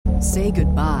Say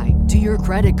goodbye to your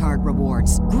credit card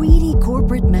rewards. Greedy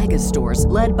corporate mega stores,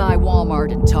 led by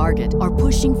Walmart and Target, are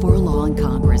pushing for a law in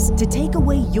Congress to take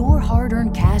away your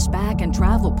hard-earned cash back and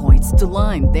travel points to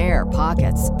line their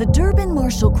pockets. The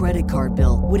Durbin-Marshall credit card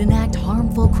bill would enact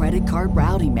harmful credit card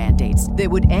routing mandates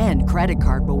that would end credit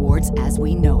card rewards as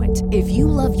we know it. If you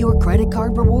love your credit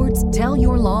card rewards, tell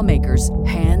your lawmakers,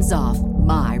 hands off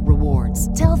my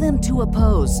rewards. Tell them to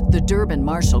oppose the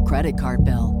Durbin-Marshall credit card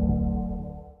bill.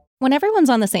 When everyone's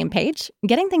on the same page,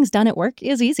 getting things done at work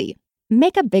is easy.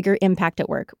 Make a bigger impact at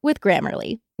work with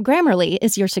Grammarly. Grammarly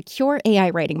is your secure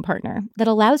AI writing partner that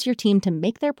allows your team to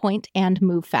make their point and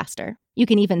move faster. You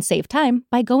can even save time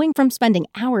by going from spending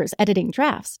hours editing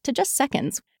drafts to just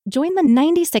seconds. Join the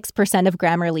 96% of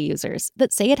Grammarly users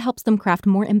that say it helps them craft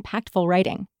more impactful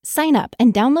writing. Sign up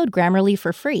and download Grammarly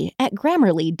for free at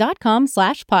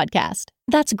grammarly.com/podcast.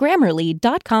 That's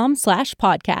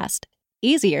grammarly.com/podcast.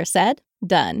 Easier said,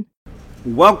 done.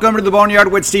 Welcome to the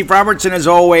Boneyard with Steve Robertson. As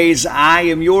always, I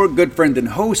am your good friend and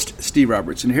host, Steve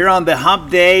Robertson. Here on the Hump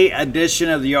Day edition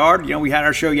of the Yard. We had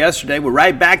our show yesterday. We're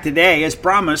right back today, as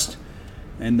promised,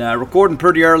 and recording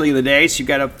pretty early in the day, so you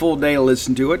got a full day to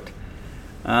listen to it.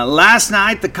 Last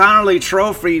night, the Connerly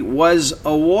Trophy was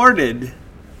awarded,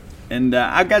 and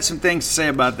I've got some things to say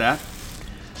about that.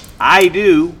 I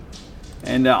do,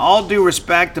 and all due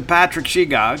respect to Patrick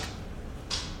Shegog,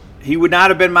 he would not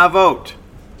have been my vote.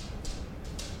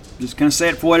 Just going to say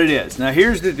it for what it is. Now,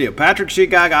 here's the deal. Patrick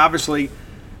Shegog, obviously,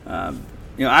 out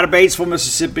of Batesville,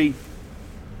 Mississippi,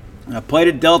 played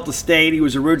at Delta State. He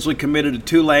was originally committed to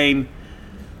Tulane.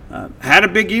 Had a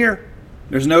big year.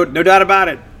 There's no doubt about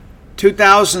it.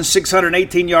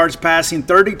 2,618 yards passing,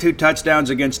 32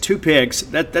 touchdowns against 2 picks.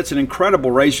 That's an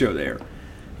incredible ratio there.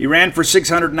 He ran for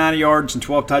 690 yards and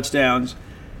 12 touchdowns.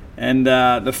 And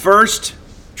the first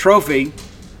trophy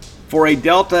for a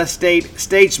Delta State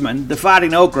statesman, the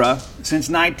Fighting Okra, since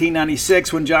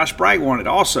 1996 when Josh Bright won it,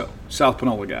 also South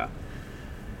Panola guy.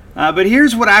 But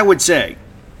here's what I would say.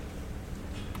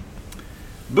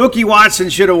 Bookie Watson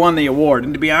should have won the award,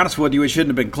 and to be honest with you, it shouldn't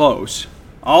have been close.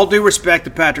 All due respect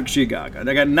to Patrick Shegog.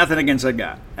 I got nothing against that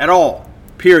guy at all,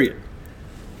 period.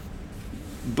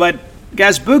 But,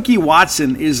 guys, Bookie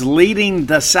Watson is leading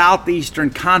the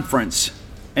Southeastern Conference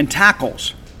in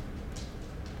tackles.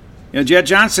 Jet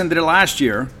Johnson did it last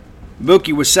year.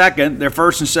 Bookie was second. They're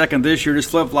first and second this year. Just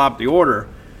flip-flopped the order.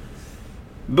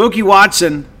 Bookie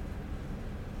Watson,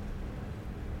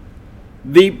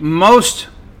 the most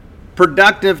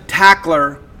productive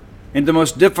tackler in the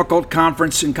most difficult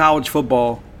conference in college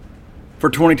football for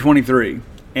 2023.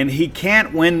 And he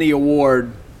can't win the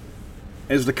award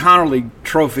as the Connerly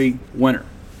Trophy winner.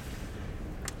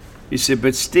 You said,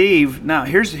 but Steve, now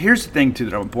here's the thing, too,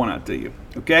 that I'm going to point out to you,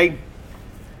 okay?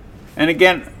 And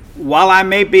again, while I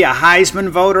may be a Heisman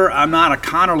voter, I'm not a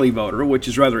Connerly voter, which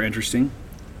is rather interesting.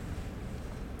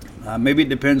 Maybe it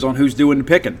depends on who's doing the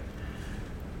picking.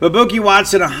 But Bookie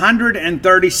Watson,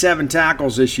 137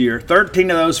 tackles this year,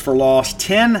 13 of those for loss,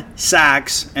 10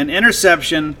 sacks, an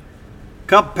interception,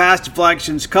 couple pass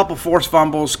deflections, couple forced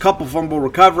fumbles, couple fumble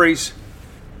recoveries.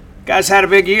 Guy's had a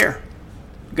big year.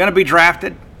 Going to be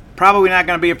drafted. Probably not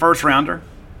going to be a first rounder.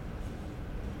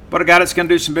 But a guy that's going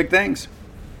to do some big things.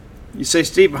 You say,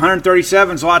 Steve,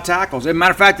 137 is a lot of tackles. As a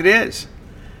matter of fact, it is.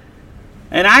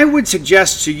 And I would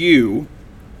suggest to you,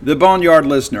 the Boneyard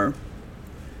listener,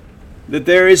 that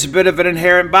there is a bit of an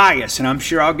inherent bias. And I'm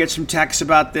sure I'll get some texts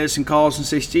about this and calls and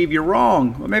say, Steve, you're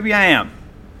wrong. Well, maybe I am.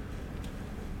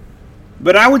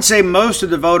 But I would say most of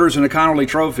the voters in the Connerly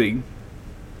Trophy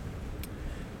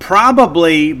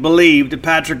probably believe that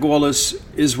Patrick Willis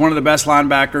is one of the best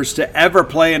linebackers to ever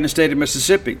play in the state of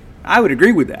Mississippi. I would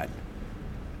agree with that.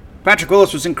 Patrick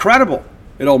Willis was incredible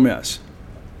at Ole Miss.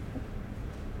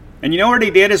 And you know what he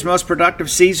did his most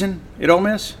productive season at Ole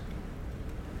Miss?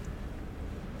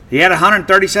 He had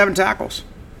 137 tackles,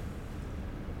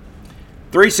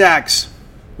 3 sacks,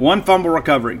 1 fumble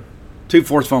recovery, 2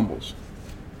 forced fumbles.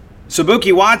 So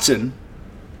Bookie Watson,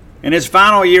 in his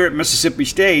final year at Mississippi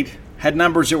State, had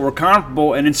numbers that were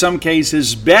comparable and in some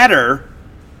cases better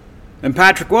than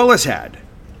Patrick Willis had.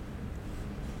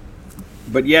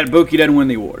 But yet Bookie doesn't win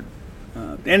the award.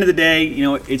 At the end of the day,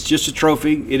 it's just a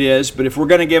trophy. It is. But if we're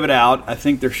going to give it out, I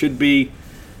think there should be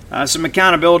some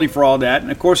accountability for all that. And,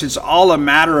 of course, it's all a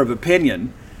matter of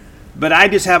opinion. But I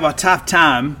just have a tough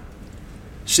time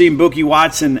seeing Bookie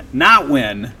Watson not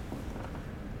win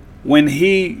when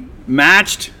he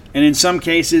matched and in some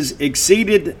cases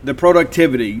exceeded the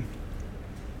productivity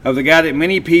of the guy that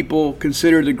many people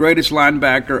consider the greatest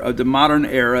linebacker of the modern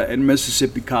era in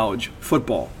Mississippi college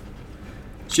football.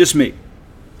 It's just me.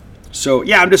 So,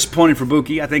 yeah, I'm disappointed for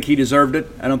Buki. I think he deserved it.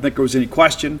 I don't think there was any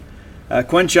question.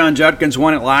 Quinshon Judkins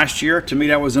won it last year. To me,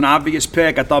 that was an obvious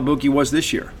pick. I thought Buki was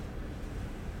this year.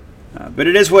 But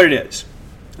it is what it is.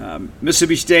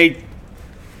 Mississippi State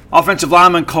offensive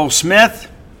lineman Cole Smith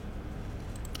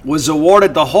was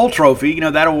awarded the Hull Trophy. You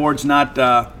know, that award's not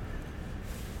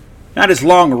as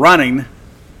long running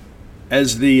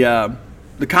as the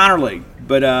Connor League.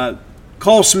 But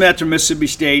Cole Smith from Mississippi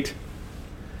State,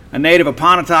 a native of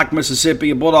Pontotoc,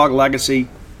 Mississippi, a Bulldog legacy,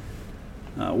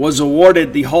 was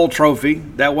awarded the Hull Trophy.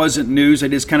 That wasn't news. I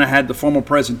just kind of had the formal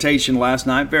presentation last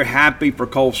night. Very happy for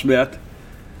Cole Smith.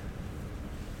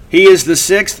 He is the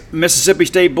 6th Mississippi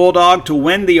State Bulldog to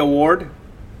win the award.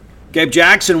 Gabe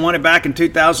Jackson won it back in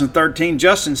 2013.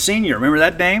 Justin Sr., remember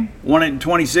that name? Won it in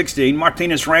 2016.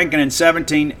 Martinez Rankin in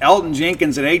 17. Elton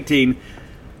Jenkins in 18.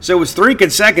 So it was 3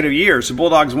 consecutive years the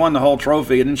Bulldogs won the whole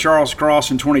trophy. And then Charles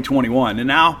Cross in 2021. And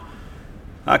now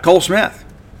Cole Smith.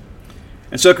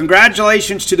 And so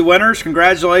congratulations to the winners.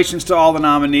 Congratulations to all the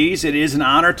nominees. It is an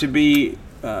honor to be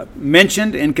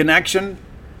mentioned in connection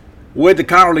with the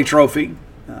Connerly Trophy.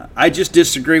 I just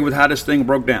disagree with how this thing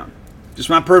broke down. Just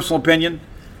my personal opinion.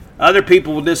 Other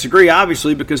people will disagree,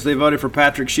 obviously, because they voted for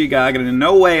Patrick Shegog, and in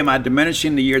no way am I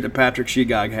diminishing the year that Patrick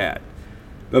Shegog had.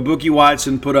 But Buki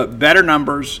Watson put up better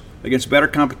numbers against better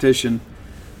competition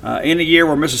in a year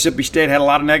where Mississippi State had a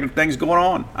lot of negative things going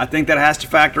on. I think that has to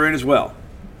factor in as well.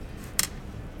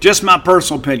 Just my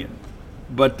personal opinion.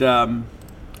 But,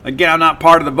 again, I'm not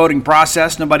part of the voting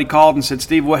process. Nobody called and said,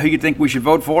 Steve, who do you think we should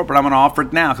vote for? But I'm going to offer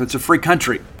it now because it's a free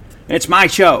country. And it's my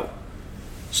show.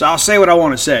 So I'll say what I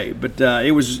want to say. But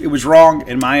it was wrong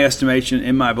in my estimation,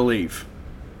 in my belief.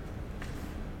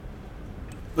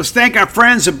 Let's thank our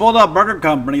friends at Bulldog Burger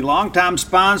Company, longtime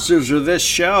sponsors of this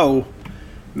show.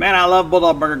 Man, I love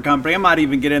Bulldog Burger Company. I might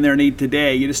even get in there and eat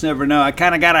today. You just never know. I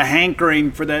kind of got a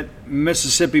hankering for that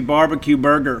Mississippi barbecue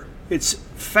burger. It's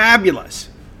fabulous.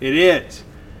 It is.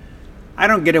 I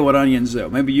don't get it with onions, though.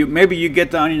 Maybe you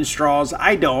get the onion straws.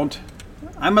 I don't.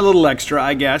 I'm a little extra,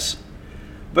 I guess.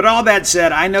 But all that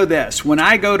said, I know this. When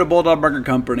I go to Bulldog Burger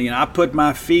Company and I put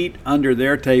my feet under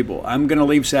their table, I'm going to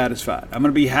leave satisfied. I'm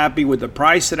going to be happy with the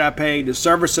price that I paid, the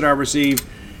service that I received,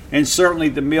 and certainly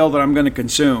the meal that I'm going to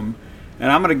consume.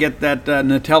 And I'm going to get that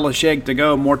Nutella shake to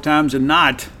go more times than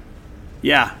not.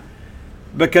 Yeah.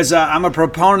 Because I'm a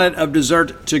proponent of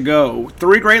dessert to go.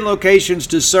 3 great locations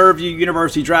to serve you: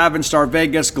 University Drive in Star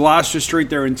Vegas, Gloucester Street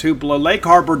there in Tupelo, Lake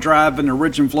Harbor Drive in the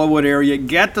Ridge and Flowwood area.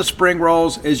 Get the spring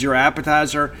rolls as your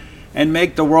appetizer and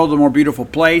make the world a more beautiful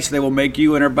place. They will make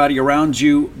you and everybody around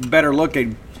you better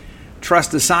looking.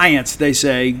 Trust the science, they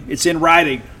say. It's in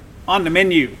writing on the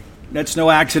menu. That's no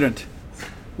accident.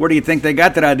 Where do you think they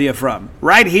got that idea from?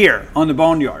 Right here on the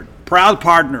Boneyard. Proud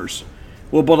partners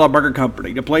with Bulldog Burger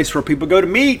Company, the place where people go to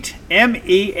meet,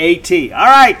 M-E-A-T. All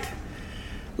right,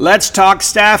 let's talk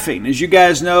staffing. As you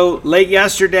guys know, late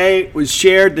yesterday it was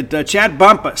shared that Chad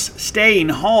Bumpus staying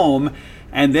home,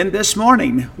 and then this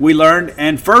morning we learned,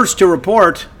 and first to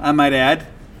report, I might add,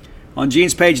 on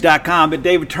genespage.com, that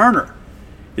David Turner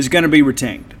is going to be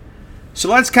retained. So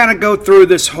let's kind of go through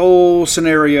this whole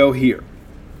scenario here.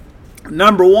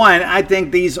 Number one, I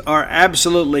think these are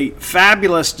absolutely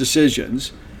fabulous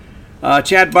decisions.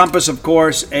 Chad Bumpus, of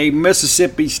course, a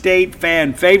Mississippi State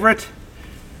fan favorite.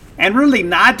 And really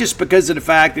not just because of the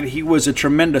fact that he was a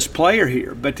tremendous player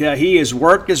here, but he has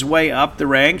worked his way up the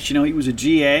ranks. You know, he was a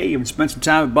GA. He spent some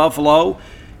time at Buffalo.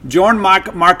 Joined Mark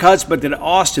Hudspeth at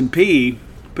Austin Peay.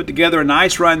 Put together a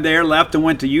nice run there. Left and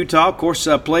went to Utah. Of course,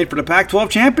 played for the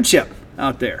Pac-12 championship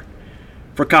out there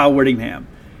for Kyle Whittingham.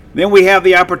 Then we have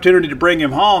the opportunity to bring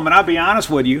him home. And I'll be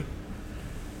honest with you,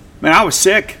 man, I was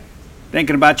sick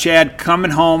thinking about Chad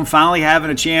coming home, finally having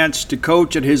a chance to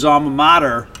coach at his alma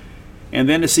mater, and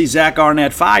then to see Zach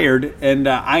Arnett fired. And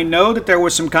I know that there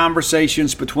was some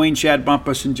conversations between Chad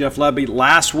Bumpus and Jeff Lebby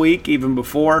last week, even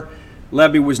before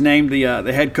Lebby was named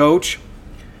the head coach.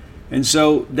 And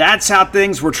so that's how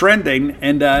things were trending.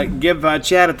 And give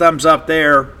Chad a thumbs up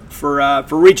there for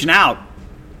reaching out.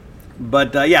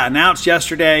 But, announced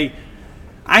yesterday.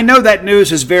 I know that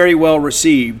news is very well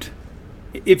received.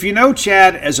 If you know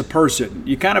Chad as a person,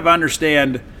 you kind of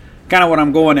understand kind of what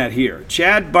I'm going at here.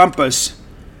 Chad Bumpus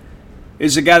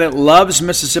is a guy that loves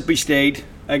Mississippi State,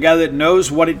 a guy that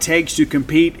knows what it takes to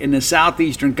compete in the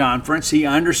Southeastern Conference. He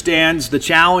understands the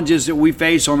challenges that we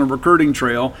face on the recruiting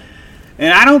trail.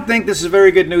 And I don't think this is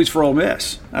very good news for Ole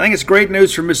Miss. I think it's great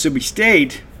news for Mississippi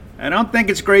State. I don't think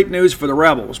it's great news for the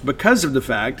Rebels because of the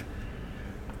fact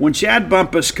when Chad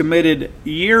Bumpus committed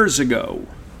years ago,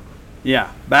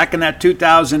 back in that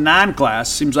 2009 class,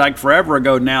 seems like forever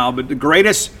ago now, but the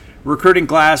greatest recruiting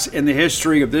class in the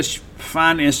history of this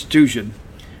fine institution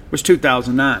was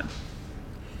 2009.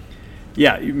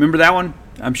 Yeah, you remember that one?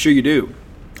 I'm sure you do.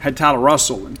 Had Tyler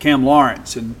Russell and Cam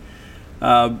Lawrence and,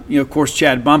 of course,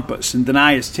 Chad Bumpus and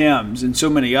Denias Timms and so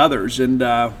many others. And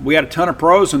we had a ton of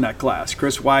pros in that class,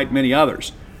 Chris White, many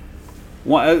others.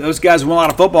 Those guys won a lot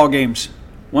of football games,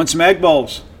 won some Egg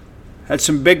Bowls, had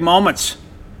some big moments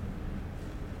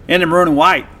in the maroon and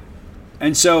white.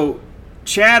 And so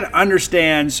Chad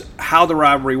understands how the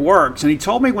rivalry works. And he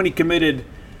told me when he committed,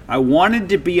 I wanted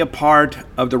to be a part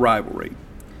of the rivalry.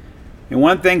 And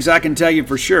one of the things I can tell you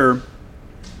for sure,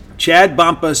 Chad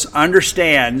Bumpus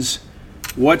understands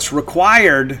what's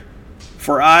required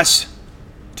for us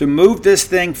to move this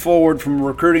thing forward from a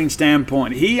recruiting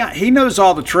standpoint. He knows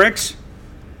all the tricks.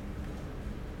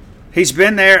 He's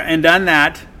been there and done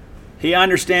that. He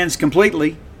understands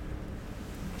completely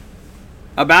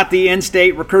about the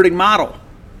in-state recruiting model.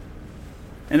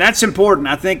 And that's important.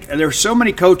 I think there's so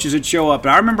many coaches that show up.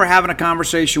 And I remember having a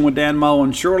conversation with Dan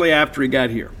Mullen shortly after he got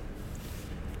here.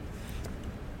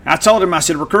 I told him, I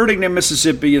said, recruiting in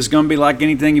Mississippi is going to be like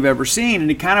anything you've ever seen. And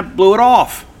he kind of blew it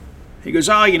off. He goes,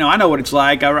 I know what it's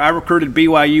like. I recruited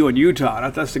BYU and Utah.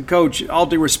 And I said, Coach, all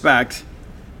due respect,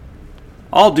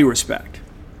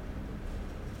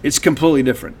 it's completely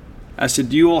different. I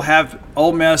said, you will have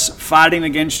Ole Miss fighting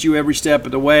against you every step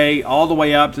of the way, all the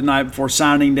way up to the night before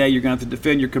signing day. You're going to have to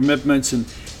defend your commitments. And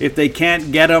if they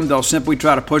can't get them, they'll simply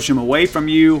try to push them away from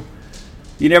you.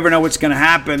 You never know what's going to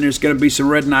happen. There's going to be some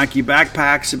red Nike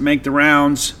backpacks that make the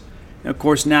rounds. And of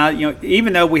course, now,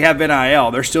 even though we have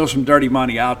NIL, there's still some dirty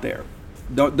money out there.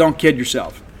 Don't kid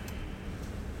yourself.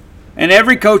 And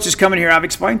every coach is coming here, I've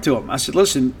explained to them. I said,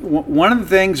 listen, one of the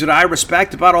things that I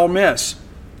respect about Ole Miss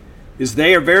is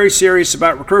they are very serious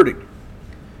about recruiting.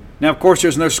 Now, of course,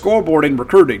 there's no scoreboard in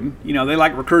recruiting. They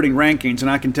like recruiting rankings,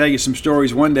 and I can tell you some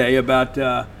stories one day about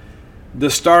the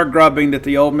star grubbing that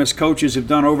the Ole Miss coaches have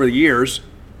done over the years.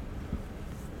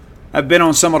 I've been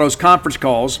on some of those conference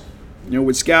calls.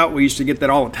 With Scout, we used to get that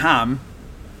all the time.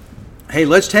 Hey,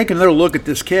 let's take another look at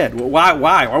this kid. Well, why?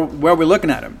 Why are we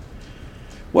looking at him?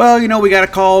 Well, we got a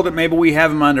call that maybe we have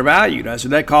him undervalued. I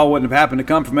said, that call wouldn't have happened to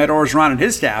come from Ed Orgeron and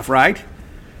his staff, right?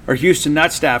 Or Houston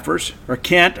Nutt staffers, or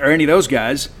Kent, or any of those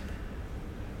guys.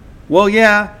 Well,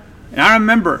 yeah. And I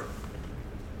remember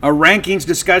a rankings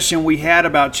discussion we had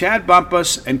about Chad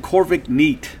Bumpus and Corvick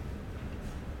Neat.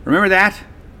 Remember that?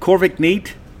 Corvick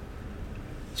Neat?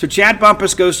 So Chad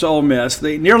Bumpus goes to Ole Miss.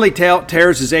 They nearly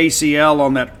tears his ACL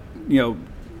on that,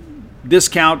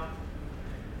 discount,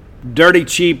 dirty,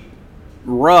 cheap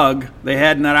rug they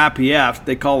had in that IPF,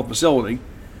 they call the facility.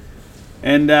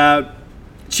 And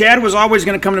Chad was always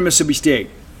going to come to Mississippi State.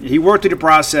 He worked through the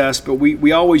process, but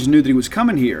we always knew that he was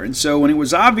coming here. And so when it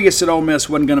was obvious that Ole Miss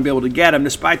wasn't going to be able to get him,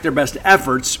 despite their best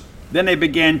efforts, then they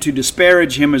began to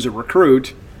disparage him as a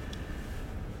recruit.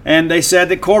 And they said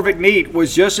that Corvick Neat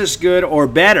was just as good or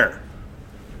better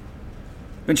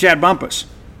than Chad Bumpus.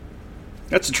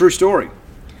 That's a true story.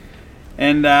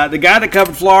 And the guy that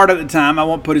covered Florida at the time, I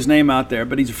won't put his name out there,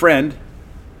 but he's a friend,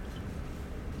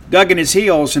 dug in his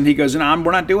heels, and he goes, no,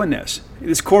 we're not doing this.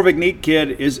 This Corvick Neat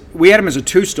kid we had him as a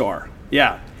 2-star.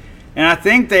 Yeah. And I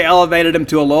think they elevated him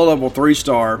to a low-level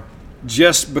 3-star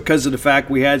just because of the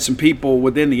fact we had some people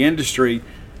within the industry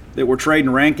that were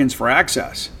trading rankings for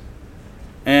access.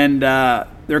 And there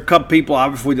are a couple people,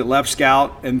 obviously, that left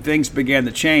Scout, and things began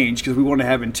to change because we wanted to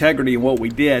have integrity in what we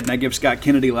did. And I give Scott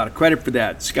Kennedy a lot of credit for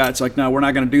that. Scott's like, no, we're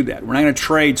not going to do that. We're not going to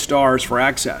trade stars for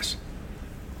access.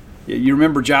 You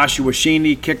remember Joshua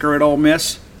Sheeney, kicker at Ole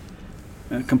Miss?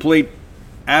 A complete,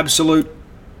 absolute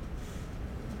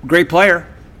great player,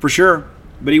 for sure.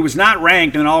 But he was not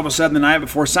ranked, and then all of a sudden, the night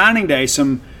before signing day,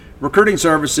 some recruiting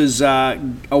services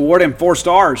awarded him 4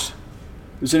 stars.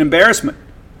 It was an embarrassment.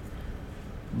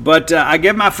 But I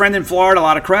give my friend in Florida a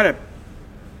lot of credit.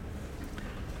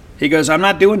 He goes, I'm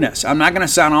not doing this. I'm not going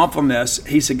to sign off on this.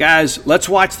 He said, guys, let's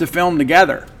watch the film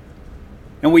together.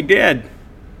 And we did.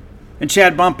 And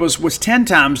Chad Bumpus was 10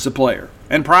 times the player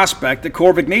and prospect that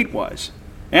Corvick Neat was.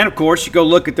 And, of course, you go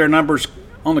look at their numbers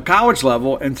on the college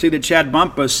level and see that Chad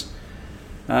Bumpus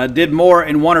did more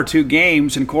in 1 or 2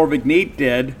 games than Corvick Neat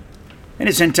did in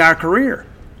his entire career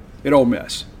at Ole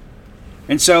Miss.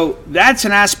 And so that's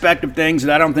an aspect of things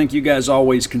that I don't think you guys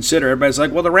always consider. Everybody's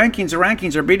like, well, the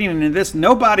rankings are beating into this.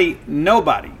 Nobody, no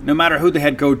matter who the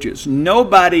head coach is,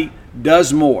 nobody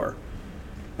does more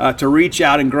to reach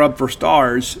out and grub for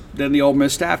stars than the Ole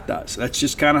Miss staff does. That's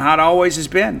just kind of how it always has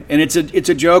been. And it's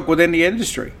a joke within the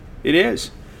industry. It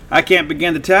is. I can't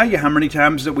begin to tell you how many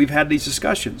times that we've had these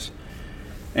discussions.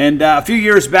 And a few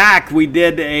years back, we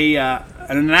did an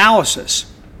analysis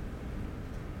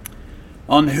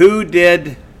on who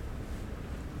did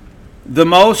the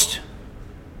most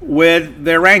with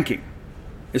their ranking.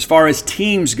 As far as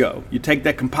teams go, you take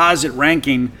that composite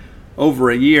ranking over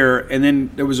a year, and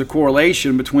then there was a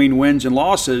correlation between wins and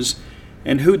losses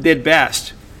and who did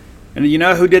best. And you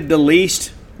know who did the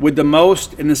least with the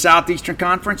most in the Southeastern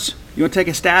Conference? You want to take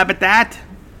a stab at that?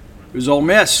 It was Ole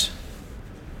Miss.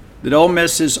 That Ole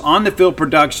Miss's on-the-field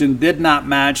production did not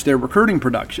match their recruiting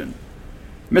production.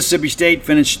 Mississippi State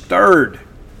finished third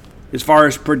as far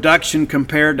as production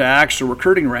compared to actual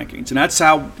recruiting rankings. And that's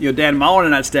how Dan Mullen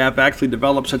and that staff actually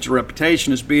developed such a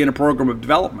reputation as being a program of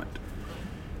development.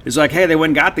 It's like, hey, they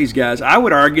went and got these guys. I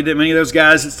would argue that many of those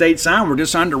guys that State signed were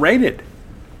just underrated.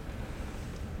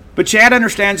 But Chad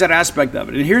understands that aspect of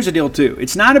it. And here's the deal, too.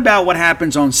 It's not about what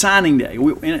happens on signing day.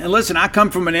 And listen, I come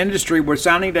from an industry where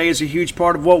signing day is a huge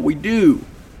part of what we do.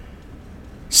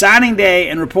 Signing day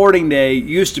and reporting day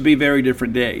used to be very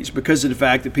different days because of the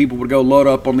fact that people would go load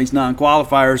up on these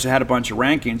non-qualifiers that had a bunch of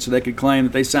rankings so they could claim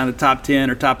that they signed a top 10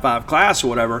 or top 5 class or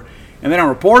whatever. And then on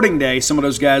reporting day, some of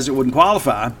those guys that wouldn't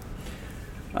qualify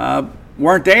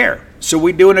weren't there. So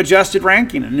we'd do an adjusted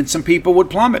ranking, and then some people would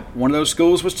plummet. One of those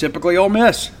schools was typically Ole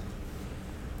Miss.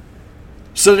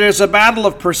 So there's a battle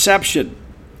of perception.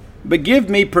 But give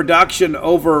me production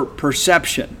over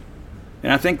perception.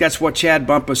 And I think that's what Chad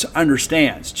Bumpus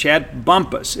understands. Chad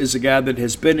Bumpus is a guy that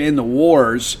has been in the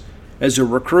wars as a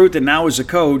recruit and now as a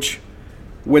coach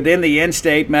within the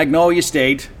in-state, Magnolia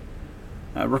State,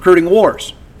 recruiting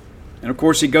wars. And, of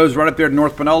course, he goes right up there to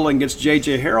North Panola and gets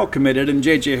J.J. Harrell committed. And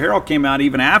J.J. Harrell came out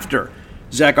even after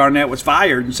Zach Arnett was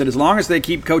fired and said, as long as they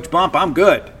keep Coach Bump, I'm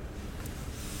good.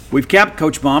 We've kept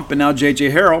Coach Bump, and now J.J.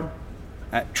 Harrell,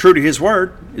 true to his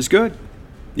word, is good.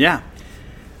 Yeah.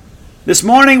 This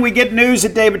morning we get news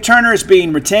that David Turner is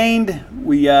being retained.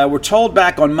 We were told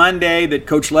back on Monday that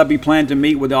Coach Lebby planned to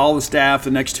meet with all the staff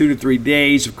the next 2 to 3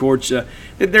 days. Of course,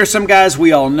 there's some guys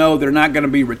we all know that are not going to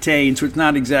be retained, so it's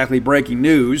not exactly breaking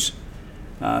news.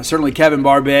 Certainly Kevin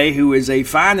Barbay, who is a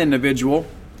fine individual,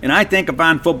 and I think a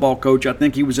fine football coach. I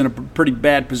think he was in a pretty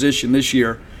bad position this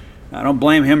year. I don't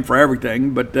blame him for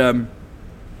everything, but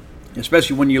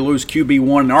especially when you lose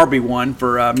QB1 and RB1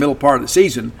 for middle part of the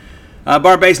season.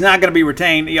 Barbay's not going to be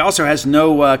retained. He also has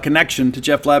no connection to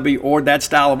Jeff Lebby or that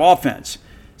style of offense.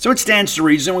 So it stands to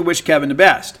reason we wish Kevin the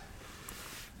best.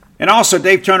 And also,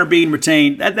 Dave Turner being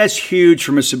retained, that's huge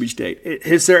for Mississippi State.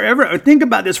 Is there ever, think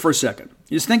about this for a second.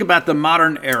 Just think about the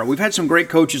modern era. We've had some great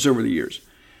coaches over the years.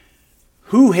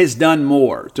 Who has done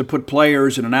more to put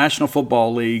players in a National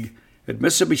Football League at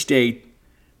Mississippi State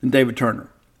than David Turner?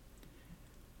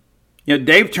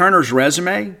 Dave Turner's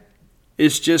resume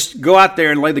is just go out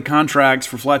there and lay the contracts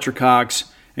for Fletcher Cox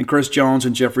and Chris Jones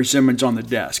and Jeffrey Simmons on the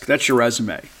desk. That's your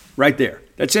resume right there.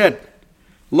 That's it.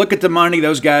 Look at the money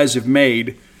those guys have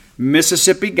made.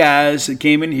 Mississippi guys that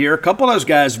came in here, a couple of those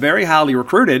guys very highly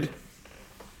recruited,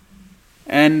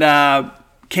 and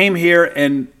came here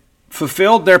and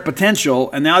fulfilled their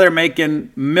potential, and now they're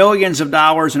making millions of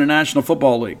dollars in a National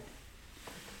Football League.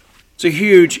 It's a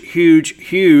huge, huge,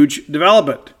 huge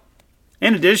development.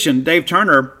 In addition, Dave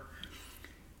Turner,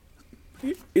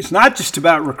 it's not just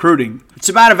about recruiting. It's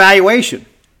about evaluation.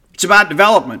 It's about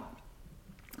development.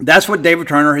 That's what David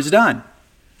Turner has done.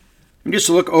 And just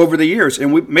look over the years,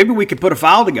 and maybe we could put a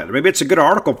file together. Maybe it's a good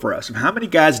article for us of how many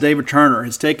guys David Turner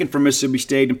has taken from Mississippi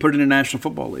State and put in the National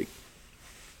Football League.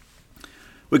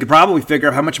 We could probably figure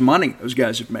out how much money those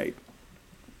guys have made.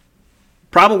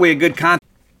 Probably a good concept.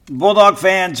 Bulldog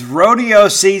fans, rodeo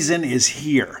season is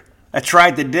here. That's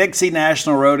right, the Dixie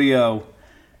National Rodeo.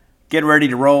 Get ready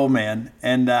to roll, man.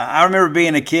 And I remember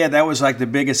being a kid, that was like the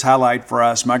biggest highlight for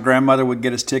us. My grandmother would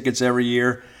get us tickets every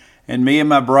year. And me and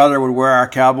my brother would wear our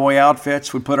cowboy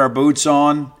outfits. We'd put our boots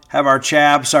on, have our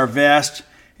chaps, our vest.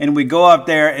 And we'd go up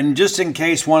there, and just in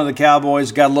case one of the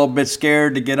cowboys got a little bit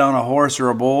scared to get on a horse or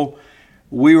a bull,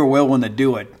 we were willing to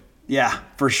do it. Yeah,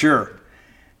 for sure.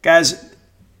 Guys,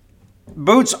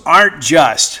 boots aren't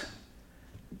just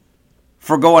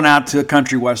for going out to a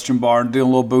country western bar and doing a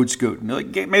little boot scooting.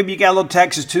 Maybe you got a little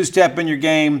Texas two-step in your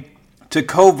game.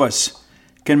 Tecovas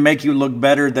can make you look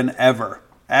better than ever.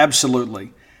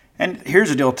 Absolutely. And here's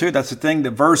the deal, too. That's the thing,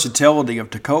 the versatility of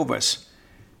Tecovas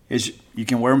is you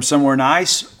can wear them somewhere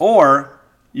nice, or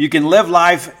you can live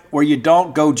life where you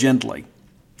don't go gently.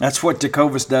 That's what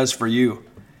Tecovas does for you.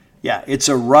 Yeah, it's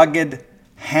a rugged,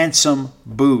 handsome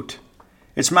boot.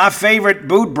 It's my favorite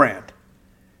boot brand,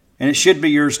 and it should be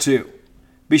yours, too.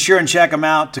 Be sure and check them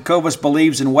out. Tecovas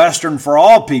believes in Western for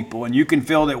all people, and you can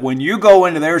feel that when you go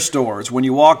into their stores. When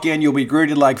you walk in, you'll be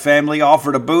greeted like family,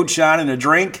 offered a boot shine and a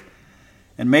drink,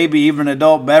 and maybe even an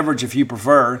adult beverage if you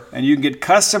prefer, and you can get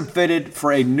custom fitted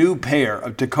for a new pair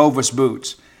of Tecovas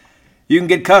boots. You can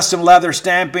get custom leather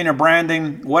stamping or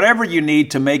branding, whatever you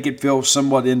need to make it feel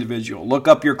somewhat individual. Look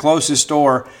up your closest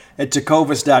store at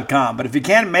tecovas.com. But if you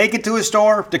can't make it to a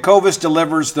store, Tecovas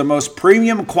delivers the most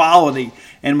premium quality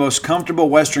and most comfortable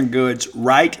Western goods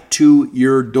right to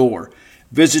your door.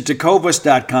 Visit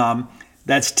tecovas.com.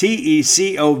 That's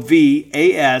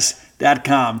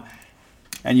TECOVAS.com.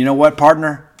 And you know what,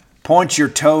 partner? Point your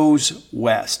toes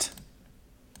west.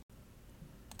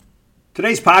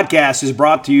 Today's podcast is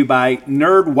brought to you by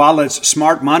NerdWallet's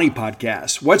Smart Money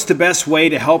Podcast. What's the best way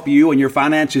to help you and your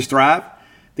finances thrive?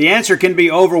 The answer can be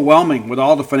overwhelming with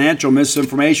all the financial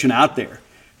misinformation out there.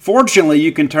 Fortunately,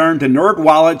 you can turn to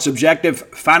NerdWallet's objective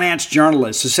finance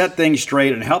journalists to set things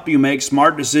straight and help you make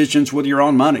smart decisions with your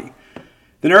own money.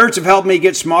 The nerds have helped me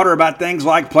get smarter about things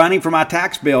like planning for my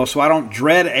tax bill so I don't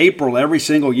dread April every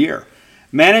single year,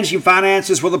 managing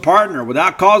finances with a partner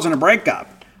without causing a breakup,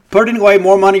 putting away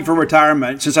more money for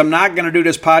retirement since I'm not going to do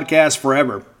this podcast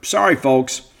forever. Sorry,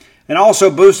 folks. And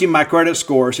also boosting my credit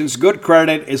score since good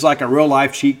credit is like a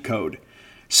real-life cheat code.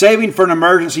 Saving for an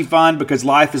emergency fund because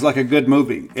life is like a good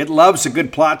movie. It loves a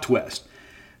good plot twist.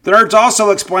 The nerds also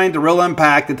explain the real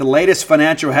impact that the latest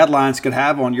financial headlines could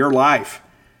have on your life.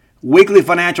 Weekly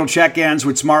financial check-ins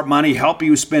with Smart Money help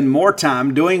you spend more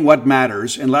time doing what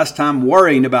matters and less time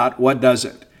worrying about what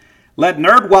doesn't. Let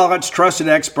NerdWallet's trusted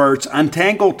experts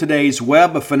untangle today's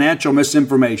web of financial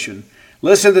misinformation.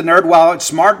 Listen to NerdWallet's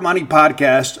Smart Money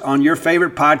Podcast on your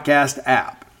favorite podcast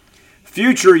app.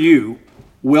 Future you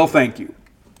will thank you.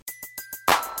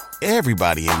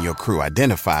 Everybody in your crew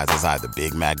identifies as either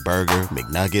Big Mac Burger,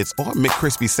 McNuggets, or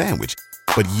McCrispy Sandwich.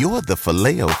 But you're the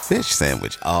Filet-O-Fish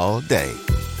Sandwich all day.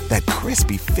 That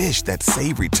crispy fish, that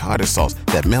savory tartar sauce,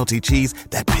 that melty cheese,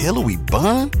 that pillowy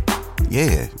bun.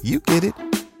 Yeah, you get it.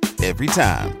 Every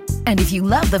time. And if you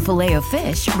love the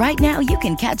Filet-O-Fish, right now you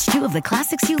can catch two of the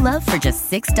classics you love for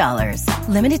just $6.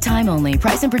 Limited time only.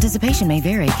 Price and participation may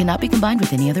vary. Cannot be combined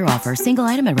with any other offer. Single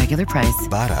item at regular price.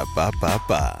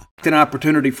 Ba-da-ba-ba-ba. An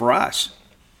opportunity for us.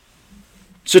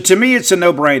 So to me, it's a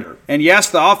no-brainer. And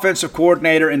yes, the offensive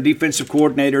coordinator and defensive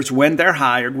coordinators, when they're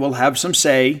hired, will have some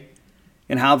say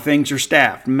in how things are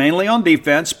staffed, mainly on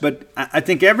defense, but I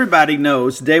think everybody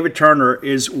knows David Turner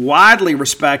is widely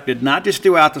respected, not just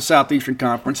throughout the Southeastern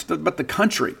Conference, but the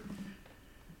country.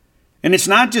 And it's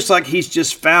not just like he's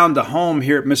just found a home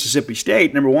here at Mississippi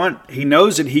State. Number one, he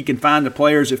knows that he can find the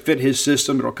players that fit his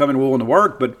system that will come in willing to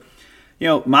work, but you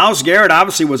know, Myles Garrett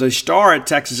obviously was a star at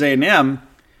Texas A&M.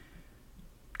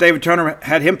 David Turner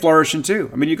had him flourishing too.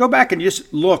 I mean, you go back and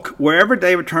just look wherever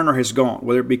David Turner has gone,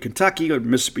 whether it be Kentucky or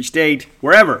Mississippi State,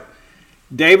 wherever,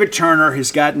 David Turner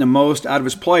has gotten the most out of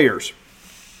his players.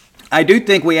 I do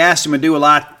think we asked him to do a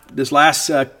lot this last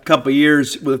couple of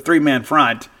years with a three-man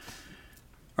front,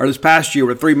 or this past year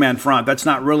with a three-man front. That's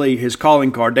not really his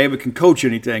calling card. David can coach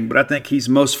anything, but I think he's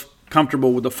most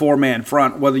comfortable with a four-man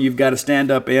front, whether you've got a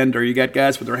stand-up end or you got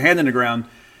guys with their hand in the ground.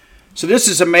 So this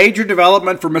is a major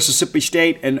development for Mississippi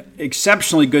State and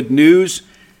exceptionally good news.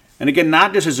 And again,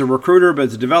 not just as a recruiter, but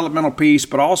as a developmental piece,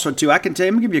 but also too, I can tell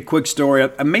you, let me give you a quick story.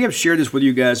 I may have shared this with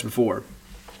you guys before.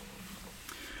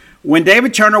 When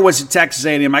David Turner was at Texas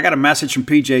A&M, I got a message from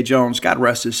P.J. Jones, God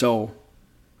rest his soul.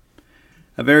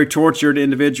 A very tortured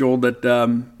individual that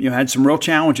had some real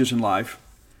challenges in life.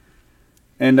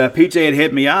 And PJ had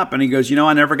hit me up, and he goes,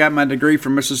 I never got my degree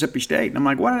from Mississippi State. And I'm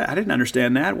like, what? I didn't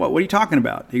understand that. What are you talking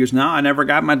about? He goes, no, I never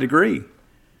got my degree.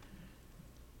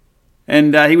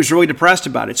 And he was really depressed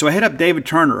about it. So I hit up David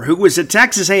Turner, who was at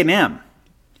Texas A&M. And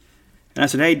I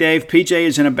said, hey, Dave, PJ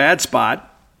is in a bad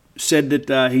spot. Said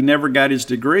that he never got his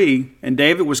degree. And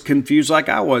David was confused like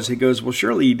I was. He goes, well,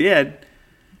 surely he did.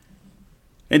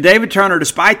 And David Turner,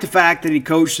 despite the fact that he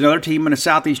coached another team in the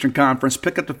Southeastern Conference,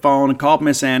 picked up the phone and called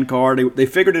Miss Ancard. They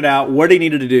figured it out, what he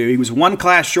needed to do. He was one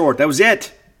class short. That was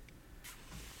it.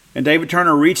 And David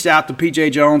Turner reached out to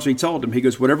P.J. Jones and he told him, he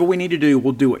goes, whatever we need to do,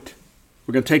 we'll do it.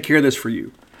 We're going to take care of this for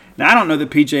you. Now, I don't know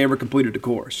that P.J. ever completed the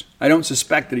course. I don't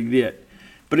suspect that he did.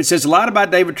 But it says a lot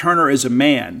about David Turner as a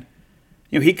man.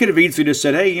 He could have easily just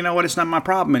said, hey, you know what, it's not my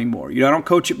problem anymore. I don't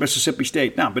coach at Mississippi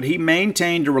State. No, but he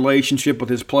maintained a relationship with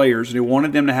his players, and he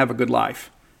wanted them to have a good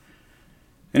life.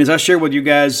 And as I shared with you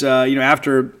guys,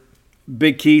 after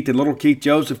Big Keith and Little Keith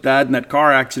Joseph died in that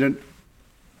car accident,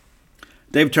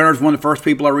 David Turner was one of the first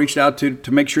people I reached out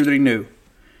to make sure that he knew.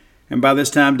 And by this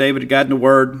time, David had gotten the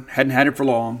word, hadn't had it for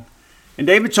long. And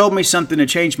David told me something that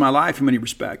changed my life in many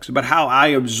respects, about how I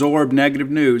absorbed negative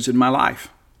news in my life.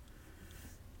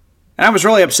 And I was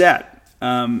really upset.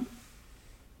 I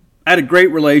had a great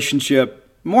relationship,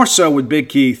 more so with Big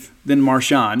Keith than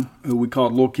Marshawn, who we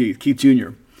called Little Keith, Keith Jr.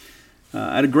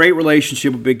 I had a great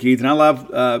relationship with Big Keith, and I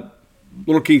love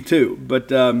Little Keith too. But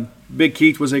Big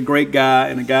Keith was a great guy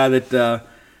and a guy that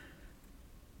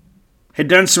had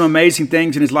done some amazing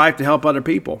things in his life to help other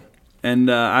people.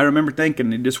 And I remember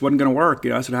thinking it just wasn't going to work.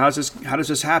 I said, how does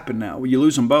this happen now? Well, you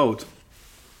lose them both.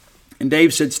 And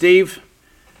Dave said, Steve,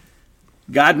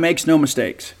 God makes no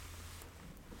mistakes.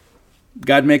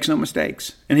 God makes no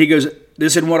mistakes. And he goes,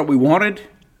 this isn't what we wanted.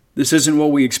 This isn't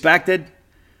what we expected.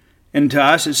 And to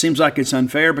us, it seems like it's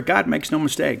unfair, but God makes no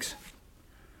mistakes.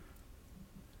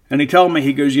 And he told me,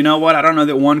 he goes, you know what? I don't know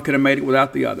that one could have made it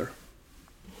without the other.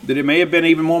 That it may have been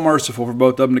even more merciful for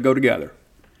both of them to go together.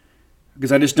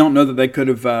 Because I just don't know that they could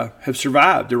have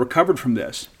survived or recovered from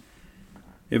this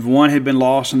if one had been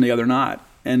lost and the other not.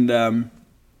 And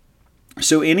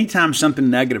so anytime something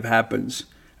negative happens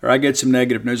or I get some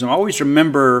negative news, I always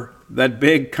remember that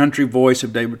big country voice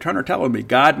of David Turner telling me,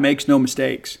 God makes no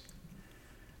mistakes.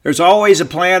 There's always a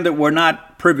plan that we're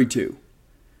not privy to.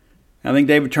 I think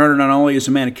David Turner not only is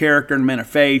a man of character and a man of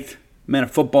faith, a man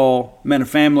of football, a man of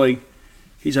family,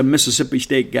 he's a Mississippi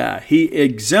State guy. He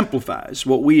exemplifies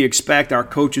what we expect our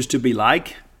coaches to be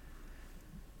like.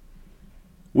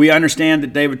 We understand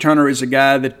that David Turner is a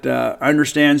guy that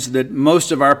understands that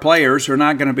most of our players are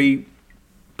not going to be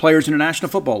players in the National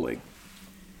Football League.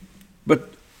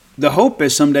 But the hope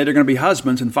is someday they're going to be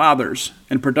husbands and fathers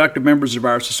and productive members of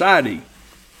our society.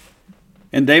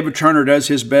 And David Turner does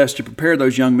his best to prepare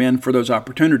those young men for those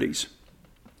opportunities.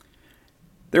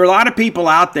 There are a lot of people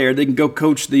out there that can go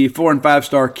coach the 4- and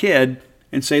 5-star kid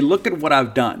and say, look at what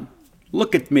I've done.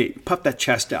 Look at me. Puff that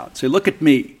chest out. Say, look at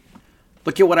me.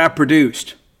 Look at what I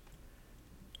produced.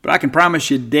 But I can promise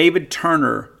you, David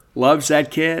Turner loves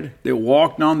that kid that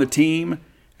walked on the team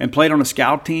and played on a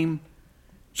scout team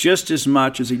just as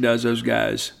much as he does those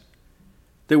guys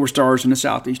that were stars in the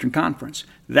Southeastern Conference.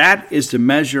 That is the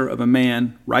measure of a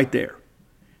man right there.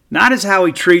 Not as how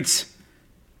he treats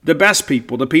the best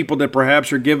people, the people that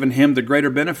perhaps are giving him the greater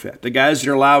benefit, the guys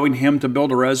that are allowing him to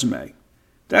build a resume.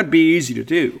 That'd be easy to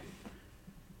do.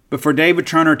 But for David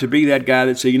Turner to be that guy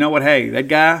that say, you know what, hey, that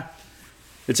guy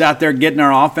that's out there getting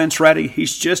our offense ready,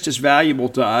 he's just as valuable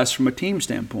to us from a team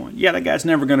standpoint. Yeah, that guy's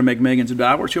never going to make millions of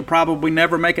dollars. He'll probably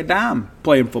never make a dime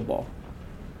playing football.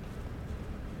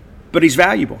 But he's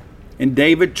valuable. And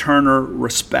David Turner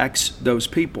respects those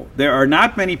people. There are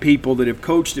not many people that have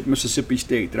coached at Mississippi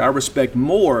State that I respect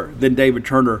more than David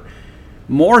Turner,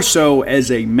 more so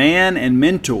as a man and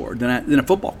mentor than a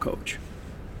football coach.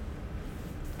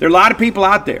 There are a lot of people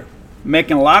out there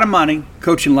making a lot of money,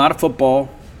 coaching a lot of football,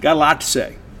 got a lot to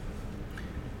say.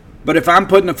 But if I'm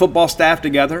putting a football staff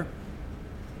together,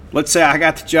 let's say I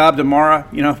got the job tomorrow,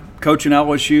 coaching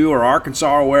LSU or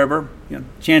Arkansas or wherever,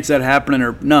 chance of that happening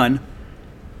or none.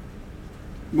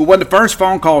 But one of the first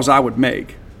phone calls I would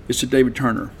make is to David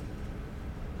Turner.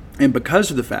 And because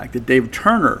of the fact that David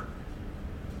Turner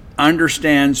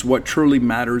understands what truly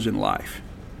matters in life,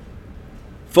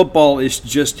 football is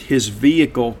just his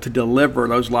vehicle to deliver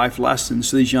those life lessons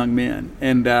to these young men.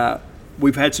 And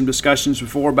we've had some discussions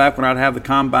before back when I'd have the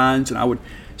combines and I would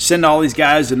send all these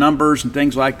guys the numbers and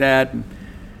things like that. And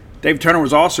David Turner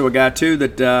was also a guy, too,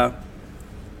 that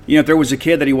if there was a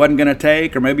kid that he wasn't going to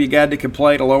take or maybe a guy that could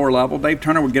play at a lower level, Dave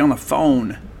Turner would get on the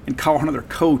phone and call another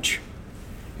coach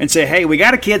and say, hey, we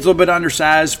got a kid that's a little bit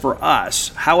undersized for us.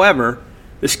 However,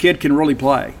 this kid can really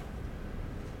play.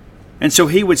 And so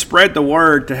he would spread the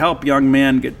word to help young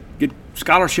men get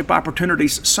scholarship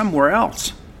opportunities somewhere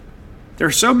else. There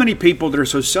are so many people that are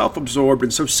so self-absorbed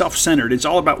and so self-centered. It's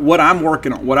all about what I'm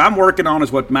working on. What I'm working on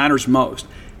is what matters most.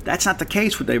 That's not the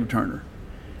case with David Turner.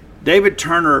 David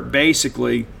Turner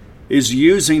basically is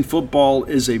using football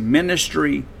as a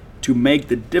ministry to make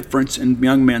the difference in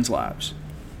young men's lives.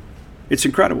 It's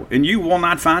incredible. And you will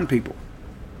not find people.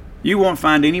 You won't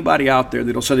find anybody out there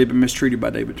that'll say they've been mistreated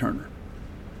by David Turner.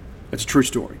 That's a true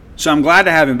story. So I'm glad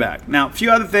to have him back. Now, a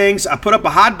few other things. I put up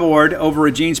a hot board over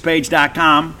at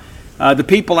genespage.com. The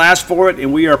people asked for it,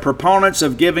 and we are proponents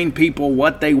of giving people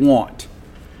what they want.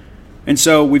 And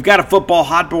so we've got a football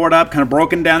hot board up, kind of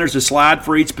broken down. There's a slide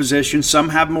for each position. Some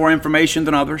have more information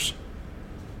than others.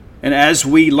 And as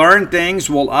we learn things,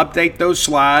 we'll update those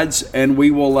slides, and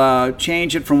we will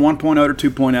change it from 1.0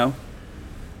 to 2.0.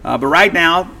 But right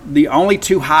now, the only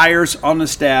two hires on the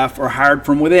staff are hired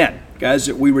from within. Guys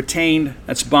that we retained,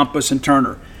 that's Bumpus and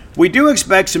Turner. We do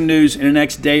expect some news in the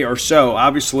next day or so.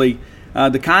 Obviously,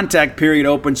 the contact period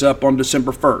opens up on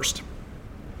December 1st.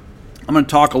 I'm going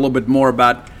to talk a little bit more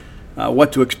about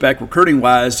what to expect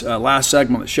recruiting-wise last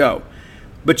segment of the show.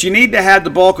 But you need to have the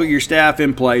bulk of your staff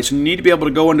in place, and you need to be able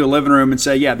to go into a living room and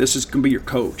say, yeah, this is going to be your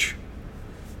coach.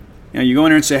 You go in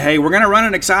there and say, hey, we're going to run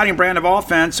an exciting brand of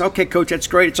offense. Okay, coach, that's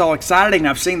great. It's all exciting.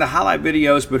 I've seen the highlight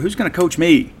videos, but who's going to coach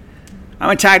me? I'm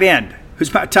a tight end.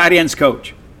 Who's my tight ends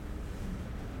coach?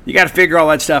 You got to figure all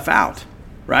that stuff out,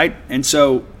 right? And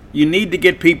so you need to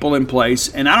get people in place.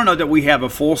 And I don't know that we have a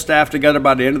full staff together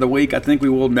by the end of the week. I think we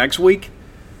will next week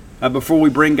before we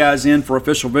bring guys in for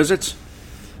official visits.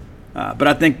 But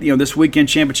I think, this weekend,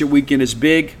 championship weekend, is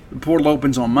big. The portal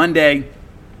opens on Monday.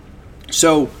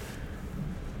 So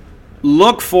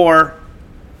look for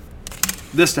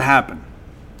this to happen.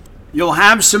 You'll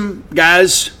have some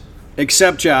guys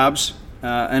accept jobs.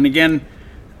 And again,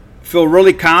 feel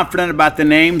really confident about the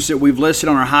names that we've listed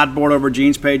on our hot board over at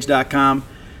genespage.com.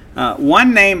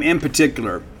 One name in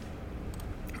particular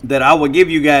that I will give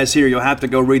you guys here, you'll have to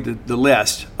go read the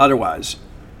list otherwise.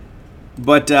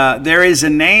 But there is a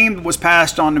name that was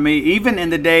passed on to me even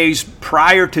in the days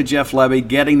prior to Jeff Lebby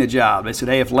getting the job. They said,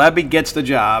 hey, if Lebby gets the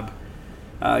job,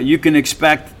 you can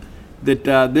expect that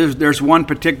there's one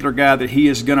particular guy that he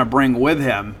is going to bring with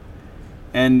him.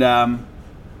 And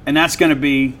that's going to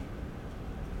be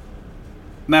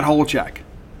Matt Holacek.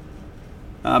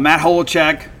 Matt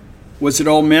Holacek was at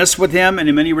Ole Miss with him, and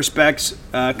in many respects,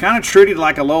 kind of treated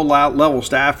like a low-level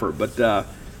staffer. But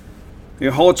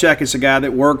Holacek is a guy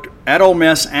that worked at Ole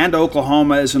Miss and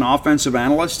Oklahoma as an offensive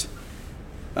analyst.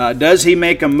 Does he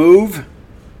make a move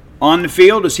on the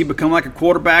field? Does he become like a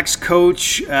quarterback's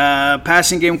coach,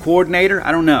 passing game coordinator?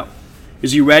 I don't know.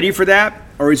 Is he ready for that,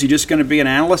 or is he just going to be an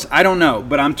analyst? I don't know,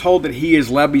 but I'm told that he is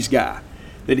Lebby's guy,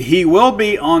 that he will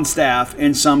be on staff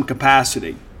in some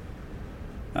capacity.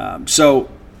 So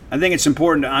I think it's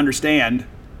important to understand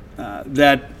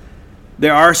that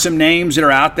there are some names that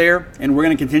are out there, and we're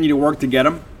going to continue to work to get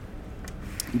them.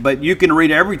 But you can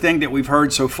read everything that we've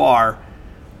heard so far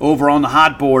over on the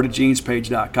hot board at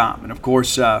genespage.com. And, of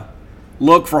course,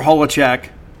 look for Holacek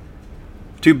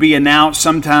to be announced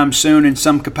sometime soon in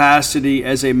some capacity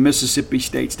as a Mississippi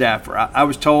State staffer. I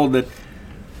was told that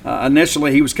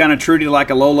initially he was kind of treated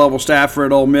like a low-level staffer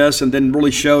at Ole Miss and then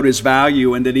really showed his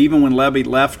value, and that even when Lebby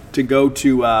left to go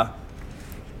to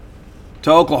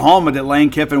Oklahoma, that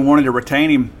Lane Kiffin wanted to retain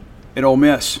him at Ole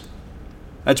Miss.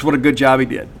 That's what a good job he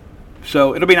did.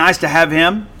 So it'll be nice to have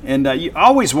him, and you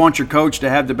always want your coach to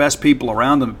have the best people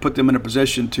around them, put them in a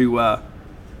position to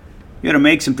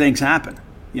make some things happen.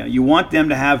 You want them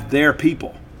to have their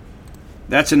people.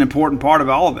 That's an important part of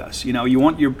all of this. You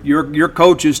want your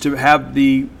coaches to have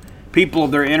the people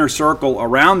of their inner circle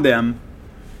around them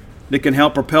that can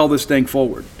help propel this thing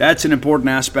forward. That's an important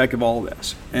aspect of all of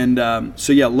this. And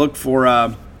look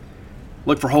for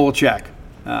Holacek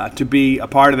to be a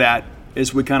part of that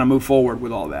as we kind of move forward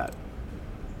with all that.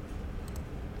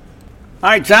 All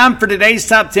right, time for today's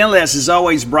top 10 list. As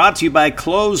always, brought to you by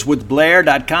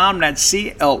closewithblair.com. That's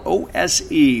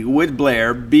C-L-O-S-E with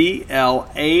Blair, B-L-A-I-R.com.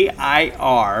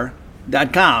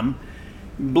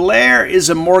 Blair is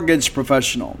a mortgage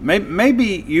professional.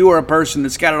 Maybe you are a person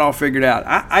that's got it all figured out.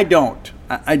 I don't.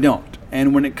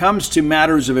 And when it comes to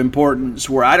matters of importance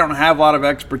where I don't have a lot of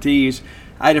expertise,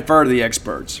 I defer to the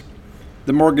experts.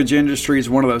 The mortgage industry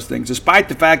is one of those things. Despite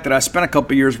the fact that I spent a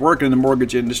couple of years working in the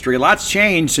mortgage industry, a lot's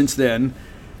changed since then.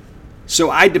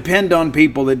 So I depend on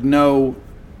people that know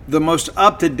the most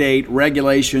up-to-date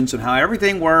regulations and how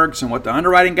everything works and what the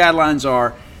underwriting guidelines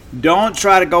are. Don't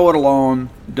try to go it alone.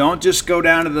 Don't just go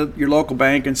down to your local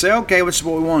bank and say, okay, this is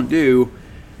what we want to do.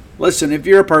 Listen, if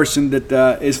you're a person that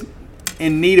is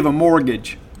in need of a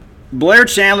mortgage, Blair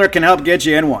Chandler can help get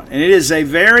you in one. And it is a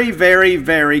very, very,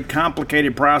 very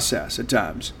complicated process at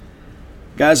times.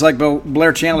 Guys like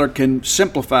Blair Chandler can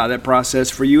simplify that process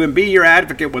for you and be your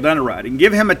advocate with underwriting.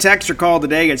 Give him a text or call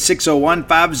today at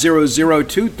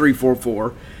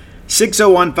 601-500-2344,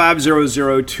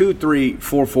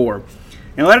 601-500-2344.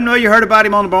 And let him know you heard about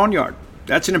him on the Boneyard.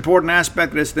 That's an important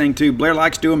aspect of this thing, too. Blair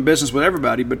likes doing business with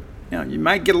everybody, but you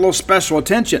might get a little special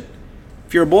attention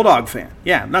if you're a Bulldog fan.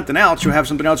 Yeah, nothing else. You'll have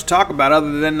something else to talk about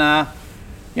other than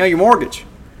your mortgage.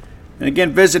 And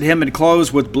again, visit him at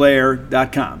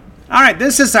closewithblair.com. All right,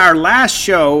 this is our last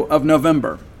show of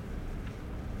November.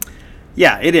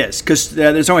 Yeah, it is, because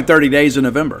there's only 30 days in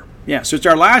November. Yeah, so it's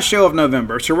our last show of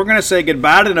November. So we're going to say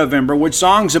goodbye to November with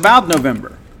songs about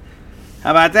November.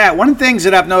 How about that? One of the things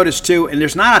that I've noticed, too, and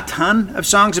there's not a ton of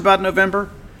songs about November,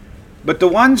 but the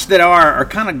ones that are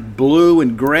kind of blue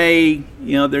and gray.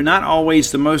 They're not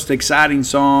always the most exciting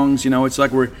songs. It's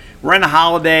like we're in the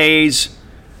holidays.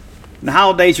 And the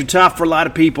holidays are tough for a lot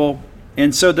of people.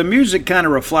 And so the music kind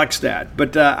of reflects that.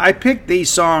 But I picked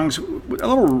these songs with a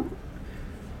little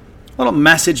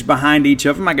message behind each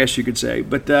of them, I guess you could say.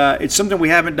 But it's something we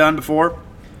haven't done before.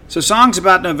 So songs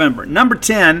about November. Number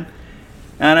 10,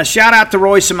 And a shout out to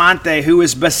Roy Samante, who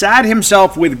is beside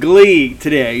himself with glee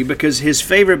today because his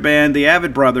favorite band, the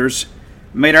Avett Brothers,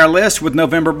 made our list with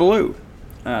November Blue.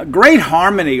 Great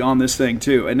harmony on this thing,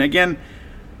 too. And again,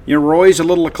 Roy's a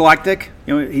little eclectic.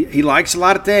 He likes a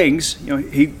lot of things.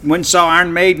 He went and saw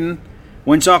Iron Maiden,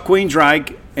 went and saw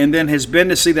Queensryche, and then has been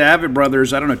to see the Avett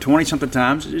Brothers, 20-something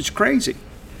times. It's crazy.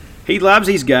 He loves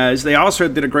these guys. They also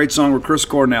did a great song with Chris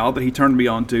Cornell that he turned me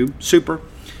on to. Super.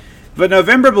 But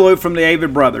November Blue from the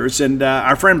Avett Brothers, and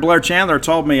our friend Blair Chandler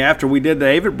told me after we did the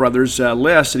Avett Brothers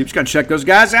list that he was going to check those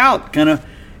guys out, kind of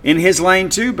in his lane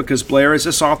too, because Blair is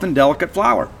a soft and delicate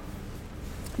flower.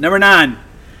 Number 9.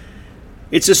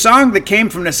 It's a song that came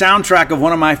from the soundtrack of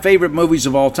one of my favorite movies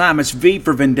of all time. It's V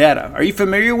for Vendetta. Are you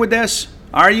familiar with this?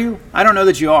 Are you? I don't know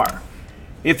that you are.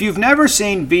 If you've never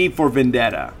seen V for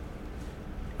Vendetta,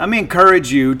 let me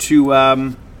encourage you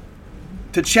to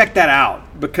check that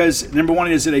out, because number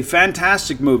one, is it a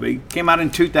fantastic movie? Came out in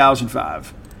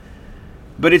 2005,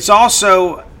 but it's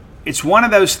one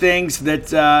of those things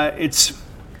that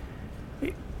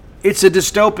it's a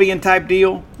dystopian type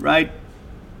deal, right?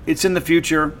 It's in the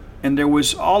future, and there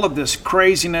was all of this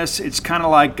craziness. It's kind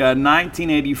of like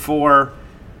 1984.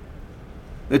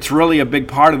 That's really a big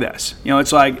part of this.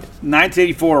 It's like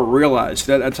 1984 realized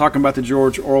that I'm talking about the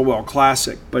George Orwell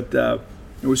classic, but there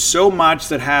was so much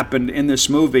that happened in this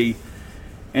movie.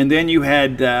 And then you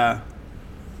had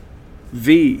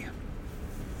V,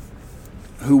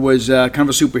 who was kind of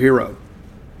a superhero.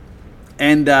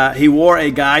 And he wore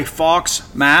a Guy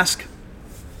Fawkes mask.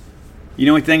 You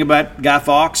know anything about Guy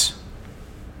Fawkes?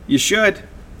 You should.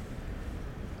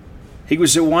 He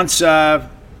was at once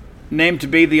named to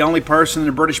be the only person in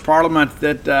the British Parliament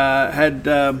that had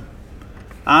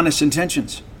honest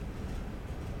intentions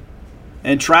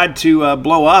and tried to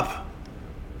blow up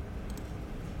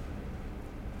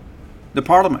the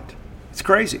Parliament. It's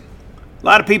crazy. A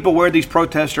lot of people wear these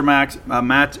protester masks.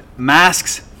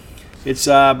 It's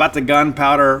about the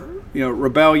gunpowder,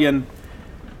 rebellion.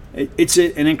 It's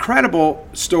an incredible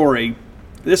story.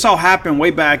 This all happened way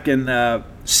back in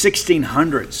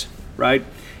 1600s, right?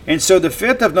 And so the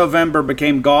 5th of November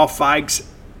became Guy Fawkes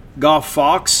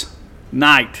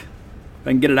Night, if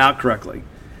I can get it out correctly.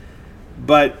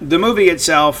 But the movie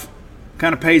itself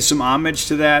kind of pays some homage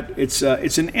to that. It's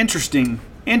an interesting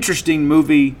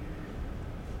movie.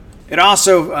 It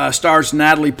also stars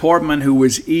Natalie Portman, who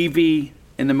was Evie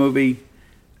in the movie.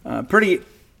 Pretty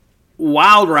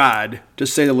wild ride, to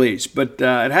say the least. But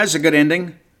it has a good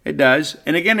ending. It does.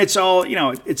 And again, it's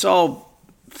all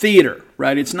theater,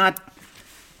 right? It's not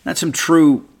some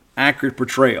true, accurate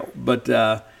portrayal.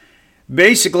 But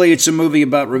basically, it's a movie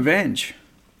about revenge.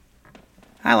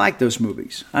 I like those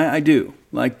movies. I do.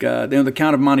 Like The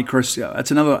Count of Monte Cristo.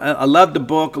 That's another. I love the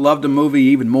book. Love the movie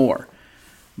even more.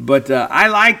 But I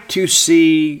like to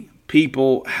see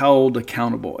people held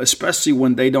accountable, especially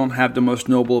when they don't have the most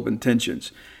noble of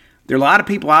intentions. There are a lot of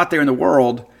people out there in the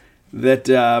world that,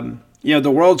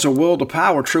 the world's a will to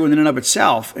power, true in and of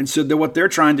itself. And so what they're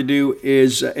trying to do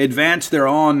is advance their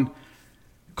own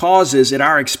causes at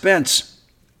our expense.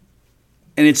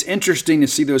 And it's interesting to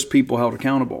see those people held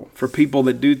accountable for people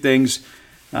that do things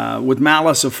with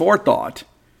malice of forethought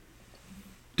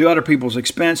to other people's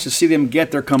expense, to see them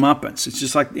get their comeuppance. It's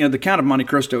just like, The Count of Monte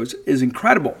Cristo is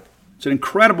incredible. It's an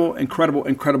incredible, incredible,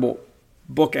 incredible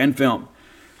book and film.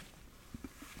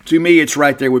 To me, it's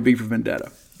right there with V for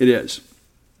Vendetta. It is.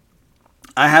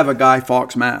 I have a Guy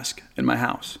Fawkes mask in my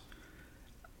house.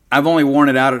 I've only worn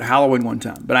it out at Halloween one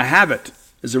time, but I have it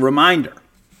as a reminder.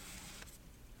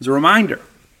 As a reminder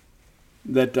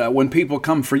that when people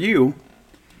come for you,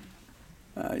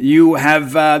 you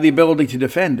have the ability to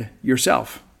defend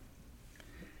yourself.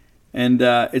 And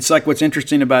it's like what's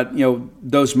interesting about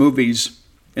those movies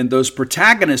and those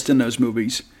protagonists in those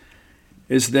movies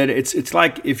is that it's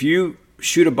like if you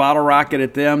shoot a bottle rocket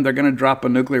at them, they're going to drop a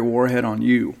nuclear warhead on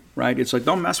you, right? It's like,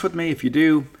 don't mess with me. If you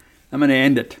do, I'm going to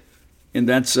end it. And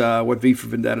that's what V for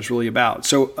Vendetta is really about.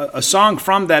 So a song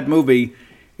from that movie,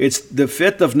 it's the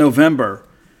 5th of November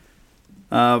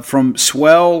from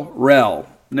Swell Rel.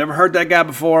 Never heard that guy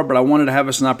before, but I wanted to have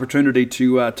us an opportunity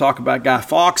to talk about Guy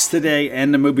Fawkes today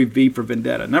and the movie V for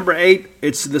Vendetta. Number 8,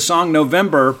 it's the song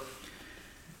November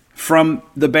from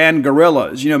the band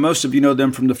Gorillaz. Most of you know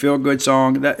them from the Feel Good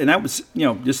song. That was,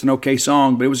 just an okay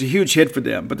song, but it was a huge hit for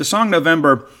them. But the song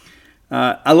November,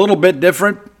 a little bit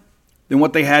different than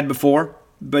what they had before,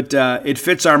 but it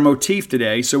fits our motif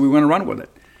today, so we want to run with it.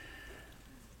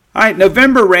 All right,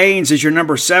 November Rains is your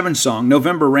number 7 song.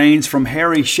 November Rains from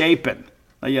Harry Chapin.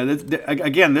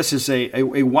 Again, this is a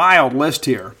wild list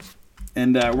here,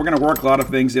 and we're going to work a lot of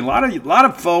things in. A lot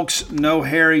of folks know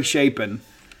Harry Chapin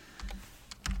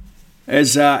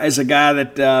as a guy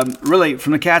that really,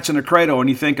 from the Cats in the Cradle, and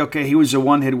you think, okay, he was a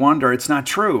one-hit wonder. It's not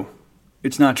true.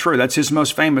 It's not true. That's his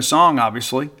most famous song,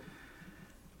 obviously.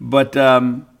 But,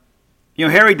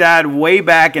 Harry died way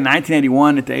back in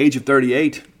 1981 at the age of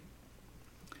 38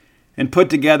 and put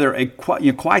together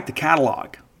quite the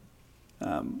catalog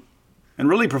and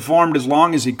really performed as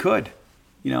long as he could,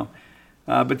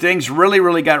 But things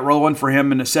really got rolling for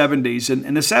him in the 70s.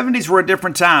 And the 70s were a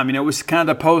different time. It was kind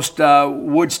of the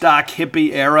post-Woodstock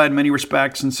hippie era in many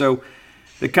respects. And so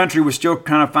the country was still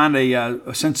kind of finding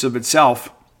a sense of itself.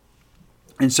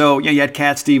 And so, you had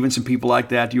Cat Stevens and people like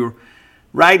that. You were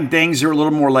writing things that were a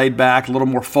little more laid back, a little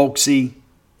more folksy,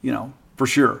 for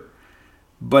sure.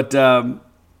 But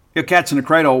Cats in the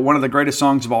Cradle, one of the greatest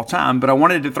songs of all time. But I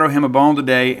wanted to throw him a bone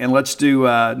today, and let's do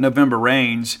November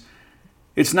Rains.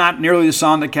 It's not nearly the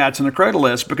song that Cats in the Cradle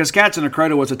is, because Cats in the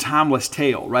Cradle was a timeless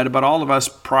tale, right, about all of us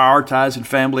prioritizing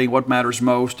family and what matters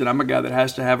most. And I'm a guy that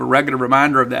has to have a regular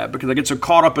reminder of that because I get so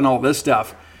caught up in all this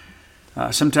stuff.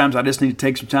 Sometimes I just need to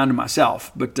take some time to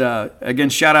myself. But again,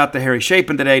 shout out to Harry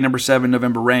Chapin today, number 7,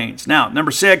 November Rains. Now,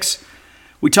 number 6,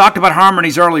 we talked about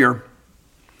harmonies earlier.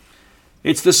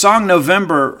 It's the song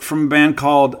November from a band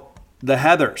called The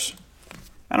Heathers.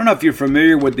 I don't know if you're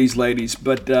familiar with these ladies,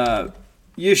 but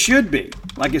you should be,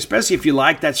 especially if you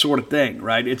like that sort of thing,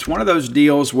 right? It's one of those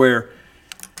deals where,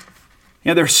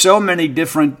 there's so many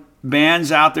different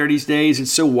bands out there these days.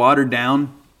 It's so watered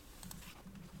down.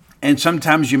 And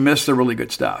sometimes you miss the really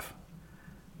good stuff.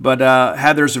 But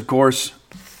Heathers, of course,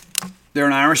 they're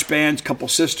an Irish band, couple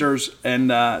sisters, and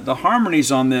the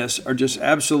harmonies on this are just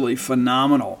absolutely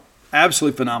phenomenal.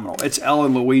 Absolutely phenomenal. It's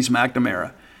Ellen Louise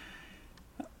McNamara.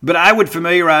 But I would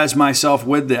familiarize myself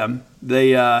with them.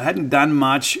 They hadn't done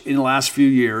much in the last few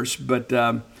years, but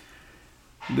hadn't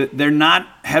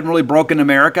really broken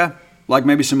America like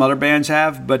maybe some other bands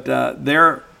have. But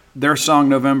their song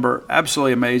November,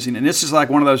 absolutely amazing. And this is like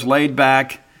one of those laid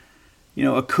back,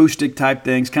 acoustic type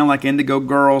things, kind of like Indigo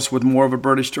Girls with more of a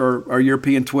British or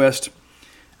European twist.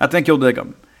 I think you'll dig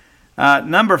them.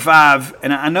 Number 5,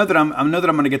 and I know that I'm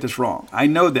going to get this wrong. I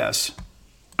know this,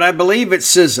 but I believe it's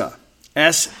SZA.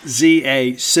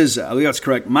 SZA, SZA. I believe that's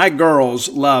correct. My girls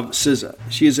love SZA.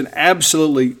 She is an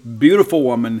absolutely beautiful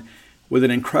woman with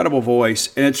an incredible voice,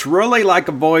 and it's really like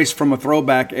a voice from a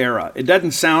throwback era. It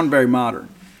doesn't sound very modern.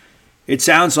 It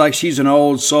sounds like she's an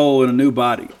old soul in a new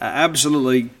body. I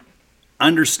absolutely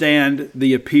understand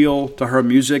the appeal to her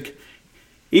music,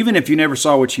 even if you never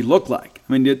saw what she looked like.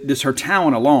 I mean, just her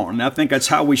talent alone. And I think that's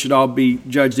how we should all be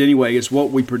judged anyway, is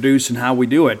what we produce and how we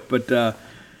do it. But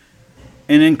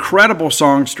an incredible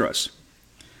songstress.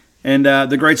 And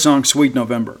the great song, Sweet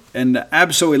November. And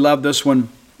absolutely love this one.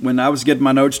 When I was getting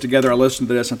my notes together, I listened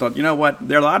to this and I thought, you know what?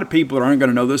 There are a lot of people that aren't going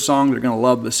to know this song. They're going to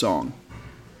love this song.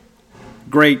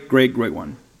 Great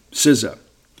one. SZA. All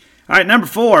right, number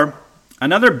 4,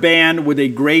 another band with a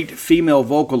great female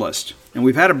vocalist. And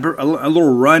we've had a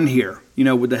little run here,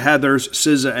 with the Heathers,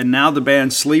 SZA, and now the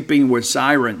band Sleeping with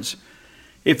Sirens.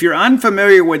 If you're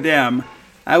unfamiliar with them,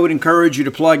 I would encourage you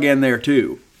to plug in there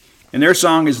too. And their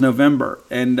song is November.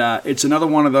 And it's another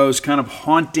one of those kind of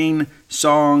haunting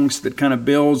songs that kind of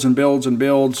builds and builds and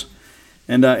builds.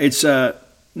 And it's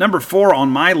number 4 on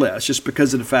my list just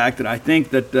because of the fact that I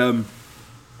think that,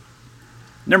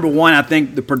 number 1, I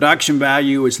think the production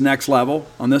value is next level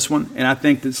on this one. And I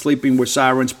think that Sleeping with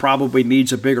Sirens probably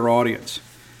needs a bigger audience.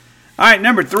 All right,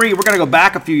 number 3, we're going to go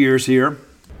back a few years here.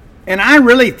 And I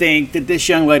really think that this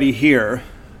young lady here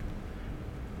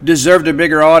deserved a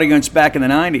bigger audience back in the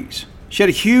 90s. She had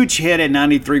a huge hit in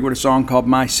 93 with a song called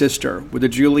My Sister with the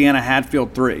Juliana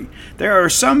Hatfield 3. There are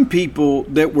some people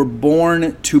that were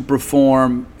born to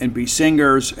perform and be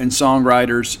singers and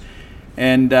songwriters,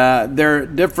 and they're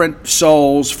different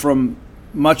souls from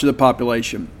much of the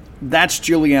population. That's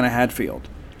Juliana Hatfield.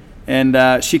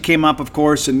 And she came up, of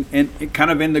course, in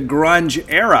kind of in the grunge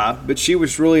era, but she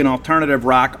was really an alternative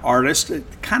rock artist. It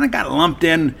kind of got lumped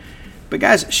in. But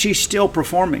guys, she's still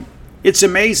performing. It's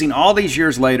amazing. All these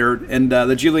years later, and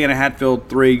the Juliana Hatfield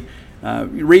 3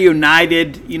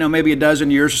 reunited, maybe a dozen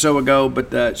years or so ago.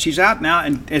 But she's out now,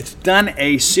 and it's done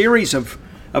a series of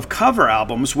cover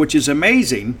albums, which is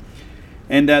amazing.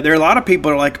 And there are a lot of people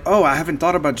that are like, oh, I haven't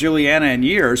thought about Juliana in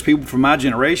years, people from my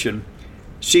generation.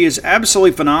 She is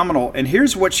absolutely phenomenal. And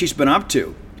here's what she's been up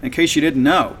to, in case you didn't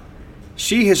know.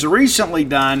 She has recently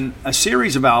done a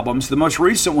series of albums. The most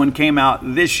recent one came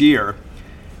out this year.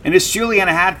 And it's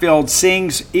Juliana Hatfield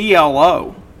Sings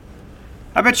ELO.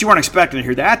 I bet you weren't expecting to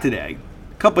hear that today.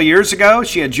 A couple of years ago,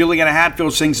 she had Juliana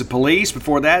Hatfield Sings The Police.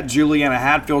 Before that, Juliana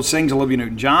Hatfield Sings Olivia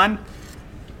Newton-John.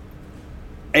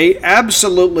 A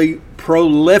absolutely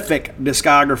prolific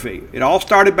discography. It all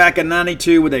started back in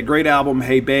 92 with that great album,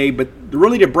 Hey Babe, but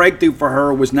really the breakthrough for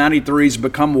her was 93's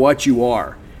Become What You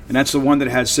Are. And that's the one that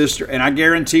has Sister. And I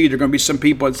guarantee you there are going to be some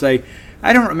people that say,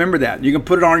 I don't remember that. You can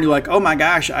put it on and you're like, oh my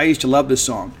gosh, I used to love this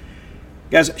song.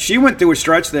 Guys, she went through a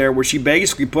stretch there where she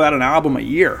basically put out an album a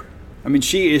year. I mean,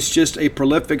 she is just a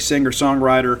prolific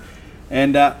singer-songwriter.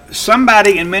 And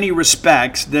somebody in many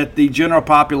respects that the general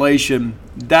population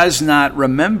does not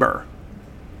remember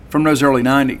from those early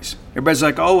 90s. Everybody's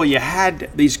like, oh, well, you had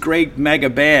these great mega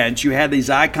bands. You had these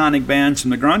iconic bands from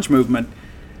the grunge movement.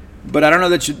 But I don't know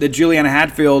that Juliana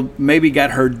Hatfield maybe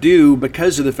got her due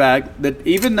because of the fact that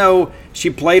even though she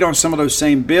played on some of those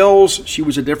same bills, she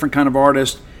was a different kind of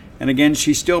artist. And again,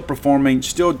 she's still performing,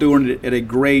 still doing it at a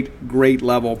great, great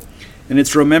level. And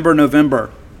it's Remember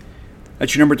November.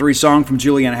 That's your number 3 song from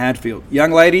Juliana Hatfield.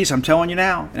 Young ladies, I'm telling you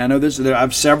now, and I know I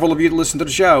have several of you that listen to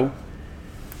the show.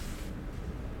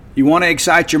 You want to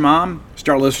excite your mom?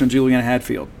 Start listening to Juliana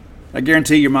Hatfield. I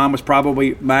guarantee your mom was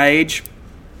probably my age.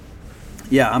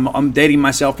 Yeah, I'm dating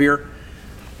myself here.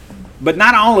 But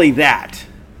not only that,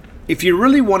 if you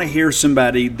really want to hear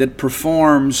somebody that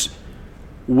performs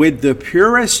with the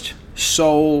purest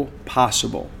soul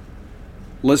possible,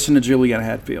 listen to Juliana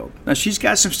Hatfield. Now, she's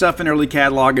got some stuff in her early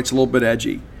catalog. It's a little bit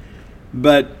edgy.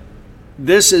 But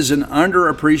this is an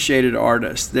underappreciated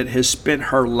artist that has spent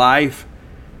her life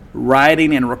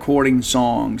writing and recording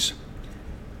songs.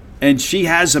 And she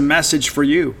has a message for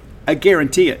you. I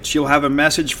guarantee it. She'll have a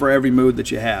message for every mood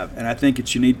that you have. And I think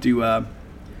that you need to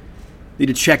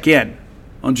check in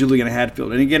on Juliana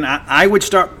Hatfield. And again, I would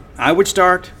start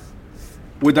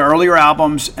with the earlier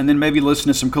albums and then maybe listen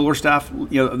to some cooler stuff,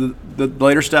 the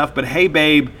later stuff. But Hey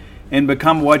Babe and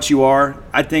Become What You Are,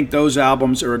 I think those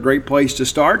albums are a great place to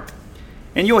start.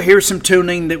 And you'll hear some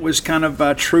tuning that was kind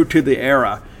of true to the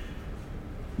era.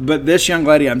 But this young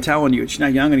lady, I'm telling you, she's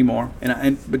not young anymore,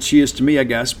 but she is to me, I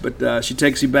guess. But she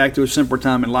takes you back to a simpler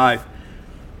time in life.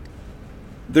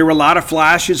 There were a lot of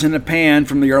flashes in the pan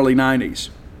from the early 90s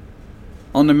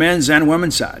on the men's and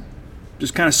women's side.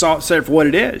 Just kind of set it for what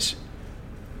it is.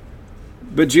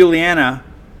 But Juliana,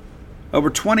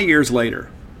 over 20 years later,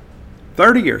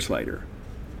 30 years later,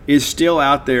 is still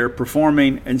out there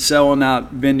performing and selling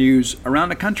out venues around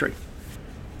the country.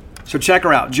 So check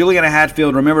her out. Juliana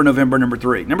Hatfield, Remember November, number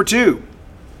 3. Number 2,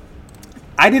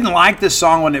 I didn't like this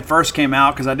song when it first came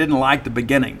out because I didn't like the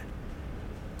beginning.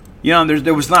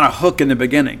 There was not a hook in the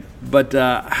beginning. But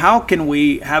how can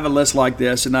we have a list like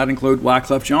this and not include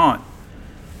Wyclef Jean?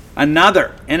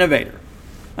 Another innovator.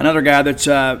 Another guy that's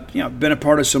been a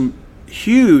part of some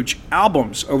huge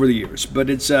albums over the years. But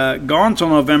it's Gone Till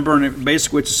November, and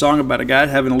basically it's a song about a guy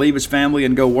having to leave his family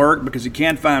and go work because he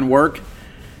can't find work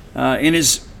in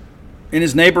his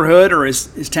neighborhood or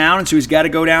his town, and so he's got to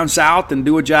go down south and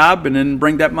do a job and then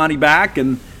bring that money back.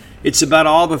 And it's about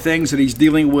all the things that he's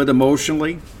dealing with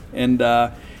emotionally. And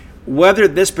whether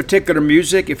this particular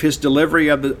music, if his delivery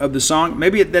of the song,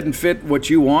 maybe it doesn't fit what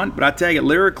you want, but I tell you,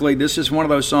 lyrically, this is one of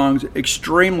those songs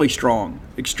extremely strong.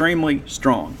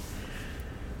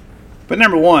 But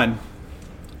number 1,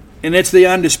 and it's the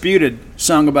undisputed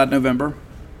song about November.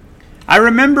 I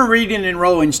remember reading in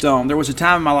Rolling Stone, there was a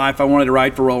time in my life I wanted to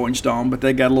write for Rolling Stone, but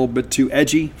they got a little bit too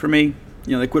edgy for me.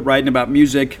 They quit writing about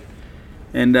music.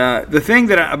 And the thing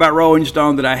about Rolling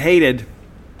Stone that I hated,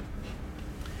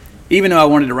 even though I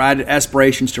wanted to write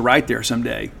aspirations to write there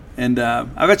someday, and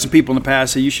I've had some people in the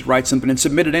past say you should write something and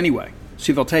submit it anyway,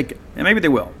 see if they'll take it. And maybe they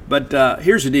will. But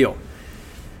here's the deal.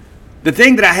 The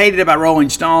thing that I hated about Rolling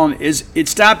Stone is it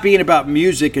stopped being about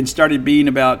music and started being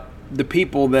about the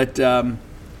people that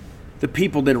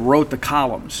wrote the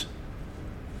columns.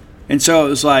 And so it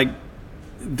was like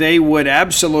they would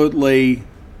absolutely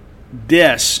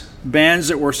diss bands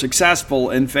that were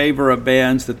successful in favor of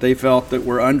bands that they felt that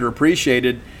were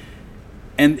underappreciated.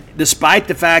 And despite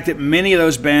the fact that many of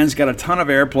those bands got a ton of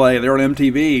airplay, they were on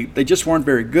MTV, they just weren't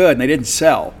very good and they didn't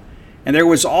sell. And there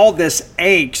was all this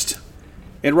angst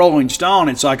at Rolling Stone.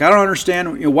 It's like, I don't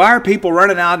understand, why are people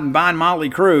running out and buying Motley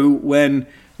Crue when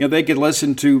they could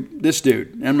listen to this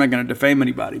dude? I'm not going to defame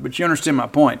anybody, but you understand my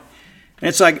point. And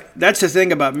it's like, that's the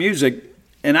thing about music,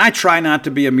 and I try not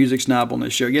to be a music snob on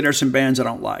this show. Yeah, there's some bands I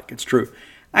don't like. It's true.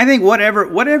 I think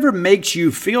whatever makes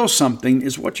you feel something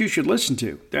is what you should listen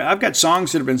to. I've got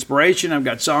songs that of inspiration. I've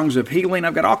got songs of healing.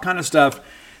 I've got all kind of stuff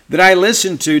that I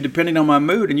listen to depending on my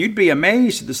mood, and you'd be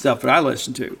amazed at the stuff that I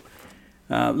listen to.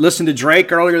 Listened to Drake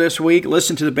earlier this week.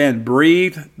 Listened to the band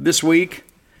Breathe this week.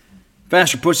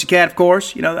 Faster Pussycat, of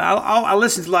course. I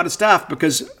listen to a lot of stuff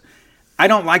because I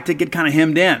don't like to get kind of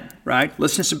hemmed in, right?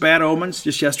 Listen to some Bad Omens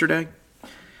just yesterday.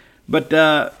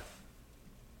 But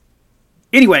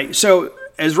Anyway, so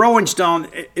as Rolling Stone,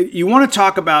 you want to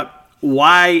talk about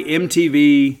why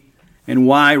MTV and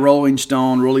why Rolling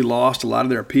Stone really lost a lot of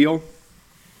their appeal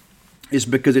is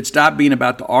because it stopped being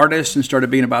about the artists and started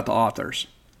being about the authors.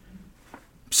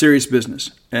 Serious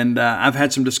business. And I've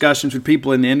had some discussions with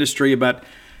people in the industry about,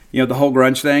 the whole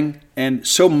grunge thing. And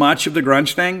so much of the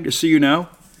grunge thing, just so you know,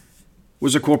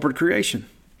 was a corporate creation.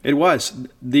 It was.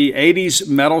 The 80s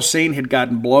metal scene had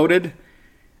gotten bloated.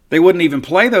 They wouldn't even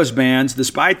play those bands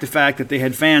despite the fact that they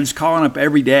had fans calling up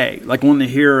every day, like when they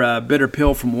hear Bitter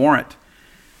Pill from Warrant.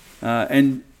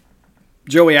 And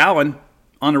Joey Allen,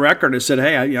 on the record, has said,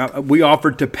 hey, we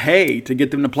offered to pay to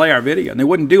get them to play our video. And they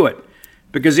wouldn't do it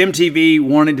because MTV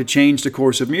wanted to change the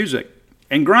course of music.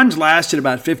 And grunge lasted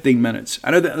about 15 minutes.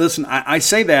 I know that, listen, I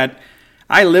say that,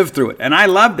 I lived through it, and I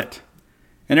loved it.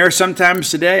 And there are sometimes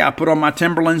today I put on my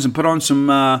Timberlands and put on some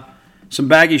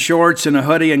baggy shorts and a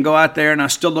hoodie and go out there and I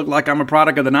still look like I'm a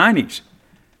product of the 90s.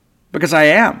 Because I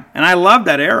am. And I love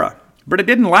that era. But it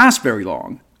didn't last very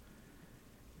long.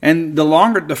 And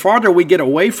the farther we get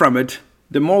away from it,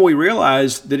 the more we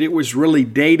realize that it was really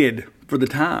dated for the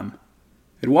time.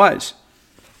 It was.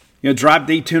 Drop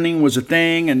D tuning was a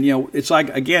thing. And, it's like,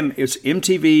 again, it's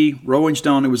MTV, Rolling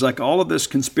Stone. It was like all of this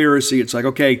conspiracy. It's like,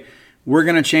 okay, we're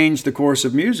going to change the course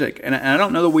of music. And I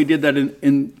don't know that we did that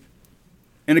in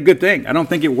a good thing. I don't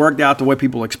think it worked out the way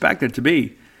people expected it to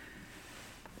be.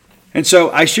 And so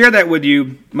I share that with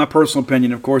you, my personal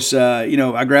opinion. Of course, I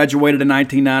graduated in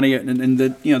 1990, and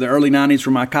the early 90s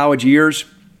were my college years.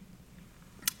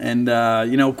 And,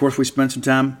 of course, we spent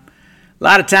a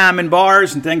lot of time in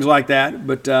bars and things like that.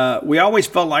 But we always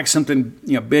felt like something,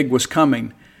 big was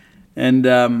coming. And,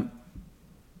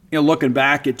 looking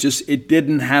back, it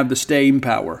didn't have the staying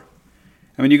power.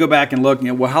 I mean, you go back and look,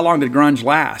 well, how long did grunge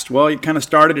last? Well, it kind of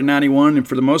started in 91, and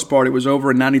for the most part, it was over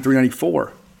in 93,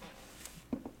 94.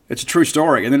 It's a true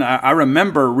story. And then I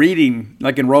remember reading,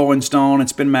 like in Rolling Stone and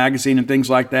Spin Magazine and things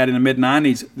like that in the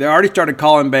mid-90s, they already started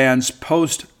calling bands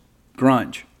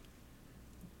post-grunge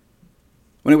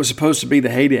when it was supposed to be the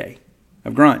heyday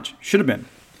of grunge. Should have been.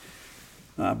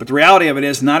 But the reality of it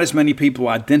is not as many people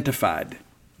identified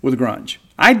with grunge.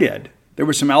 I did. There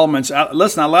were some elements.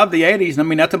 Listen, I love the 80s. I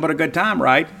mean, nothing but a good time,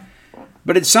 right?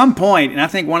 But at some point, and I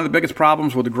think one of the biggest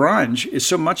problems with grunge is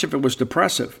so much of it was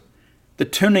depressive. The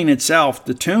tuning itself,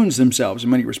 the tunes themselves, in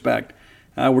many respects,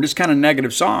 were just kind of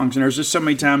negative songs. And there's just so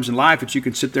many times in life that you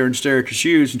could sit there and stare at your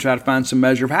shoes and try to find some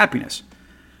measure of happiness.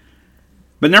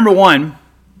 But number one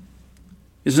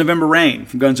is November Rain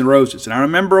from Guns N' Roses. And I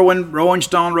remember when Rolling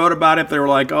Stone wrote about it, they were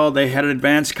like, they had an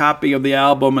advanced copy of the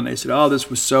album, and they said, this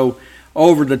was so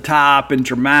over the top and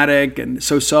dramatic and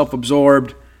so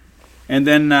self-absorbed. And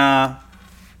then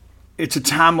it's a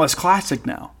timeless classic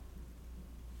now.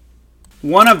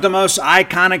 One of the most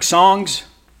iconic songs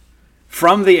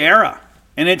from the era,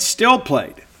 and it's still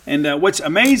played. And what's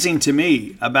amazing to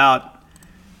me about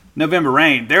November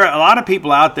Rain, there are a lot of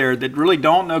people out there that really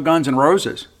don't know Guns N'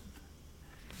 Roses,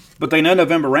 but they know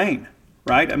November Rain,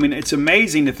 right? I mean, it's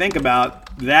amazing to think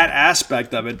about that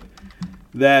aspect of it,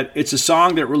 that it's a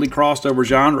song that really crossed over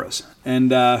genres.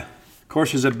 And, of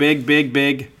course, there's a big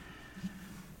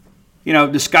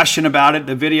discussion about it.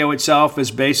 The video itself is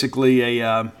basically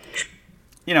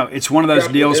it's one of those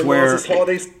deals where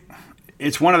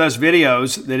it's one of those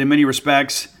videos that in many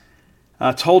respects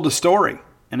told the story.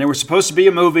 And there was supposed to be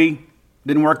a movie,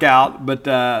 didn't work out, but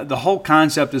the whole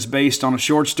concept is based on a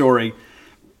short story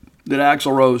that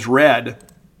Axl Rose read.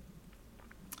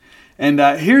 And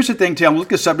here's the thing, Tim. Look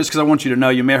this up just because I want you to know.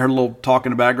 You may have heard a little talk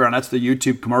in the background. That's the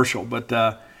YouTube commercial. But,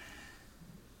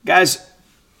 guys,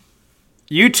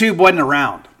 YouTube wasn't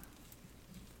around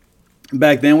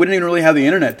back then. We didn't even really have the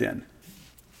internet then.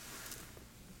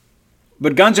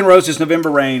 But Guns N' Roses'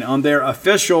 November Rain on their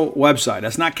official website.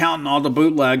 That's not counting all the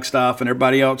bootleg stuff and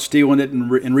everybody else stealing it and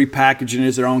repackaging it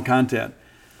as their own content.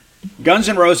 Guns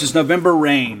N' Roses' November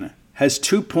Rain has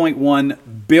 2.1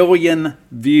 billion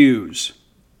views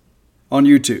on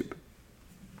YouTube.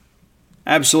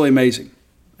 Absolutely amazing.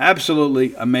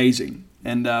 Absolutely amazing.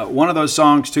 And one of those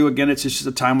songs, too, again, it's just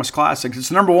a timeless classic.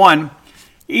 It's number one,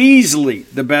 easily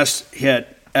the best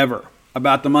hit ever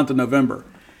about the month of November.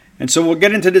 And so we'll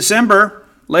get into December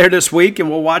later this week, and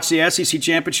we'll watch the SEC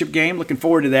Championship game. Looking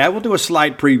forward to that. We'll do a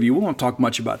slight preview. We won't talk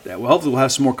much about that. Well, hopefully we'll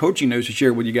have some more coaching news to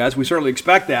share with you guys. We certainly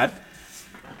expect that.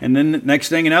 And then next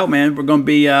thing you know, man, we're going to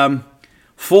be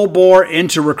full bore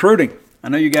into recruiting. I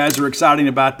know you guys are excited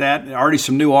about that. Already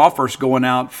some new offers going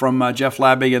out from Jeff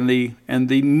Lebby and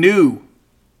the new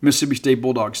Mississippi State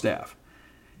Bulldog staff,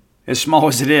 as small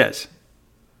as it is.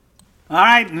 All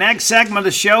right, next segment of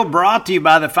the show brought to you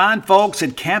by the fine folks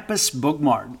at Campus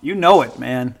Bookmart. You know it,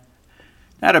 man.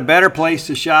 Not a better place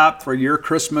to shop for your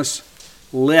Christmas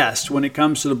list when it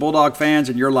comes to the Bulldog fans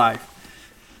in your life.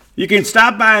 You can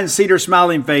stop by and see their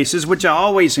smiling faces, which I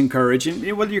always encourage.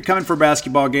 And whether you're coming for a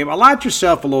basketball game, allot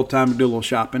yourself a little time to do a little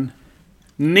shopping.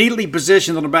 Neatly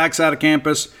positioned on the backside of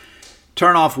campus,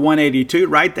 turn off 182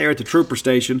 right there at the Trooper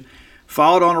Station.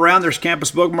 Followed on around, there's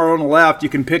Campus Bookmart on the left. You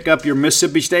can pick up your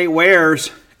Mississippi State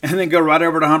wares and then go right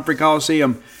over to Humphrey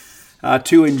Coliseum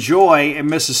to enjoy a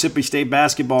Mississippi State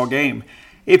basketball game.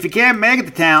 If you can't make it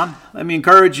to town, let me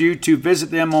encourage you to visit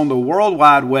them on the World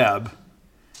Wide Web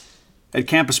at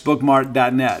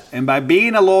campusbookmart.net. And by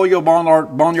being a loyal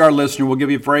Boneyard listener, we'll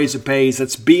give you a phrase that pays.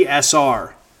 That's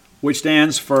BSR, which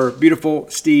stands for Beautiful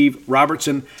Steve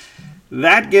Robertson.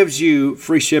 That gives you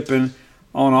free shipping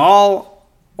on all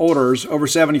orders over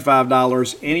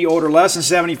 $75. Any order less than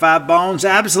 75 bones,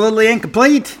 absolutely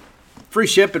incomplete. Free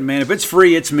shipping, man. If it's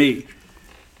free, it's me.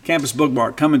 Campus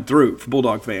Bookmart coming through for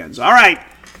Bulldog fans. All right.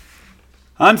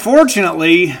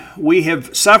 Unfortunately, we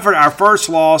have suffered our first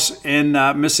loss in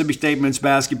Mississippi State men's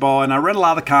basketball, and I read a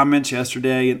lot of the comments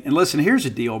yesterday. And listen, here's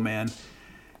the deal, man.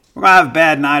 We're going to have a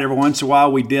bad night every once in a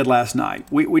while. We did last night.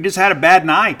 We just had a bad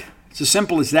night. It's as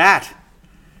simple as that.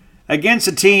 Against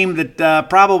a team that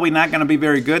probably not going to be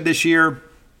very good this year,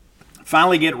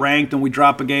 finally get ranked and we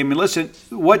drop a game. And listen,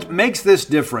 what makes this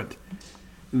different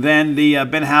than the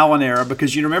Ben Howland era,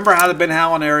 because you remember how the Ben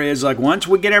Howland era is like once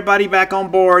we get everybody back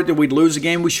on board, then we'd lose a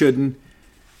game we shouldn't.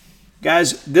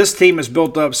 Guys, this team has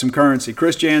built up some currency.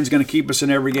 Chris Jan's going to keep us in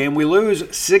every game. We lose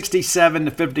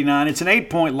 67-59. It's an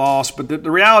 8-point loss, but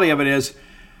the reality of it is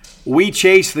we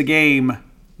chase the game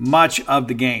much of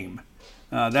the game.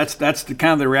 That's the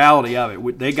kind of the reality of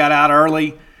it. They got out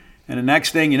early, and the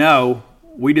next thing you know,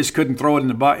 we just couldn't throw it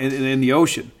in the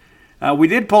ocean. We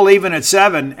did pull even at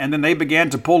 7, and then they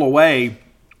began to pull away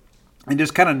and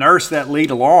just kind of nurse that lead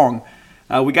along.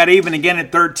 We got even again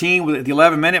at 13 with the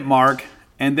 11-minute mark,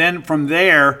 and then from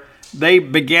there, they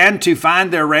began to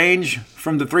find their range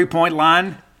from the three-point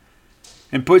line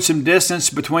and put some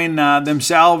distance between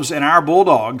themselves and our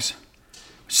Bulldogs.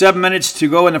 7 minutes to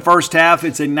go in the first half.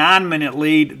 It's a 9-minute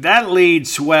lead. That lead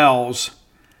swells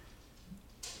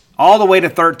all the way to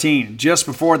 13 just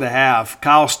before the half.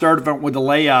 Kyle Sturdivant with the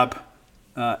layup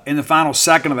in the final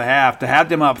second of the half to have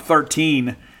them up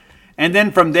 13. And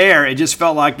then from there, it just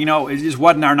felt like, it just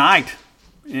wasn't our night.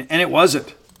 And it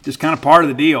wasn't. Just kind of part of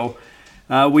the deal.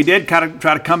 We did kind of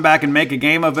try to come back and make a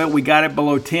game of it. We got it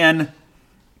below 10.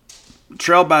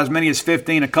 Trailed by as many as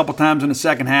 15 a couple times in the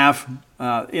second half.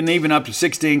 And even up to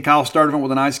 16. Kyle Sturdivant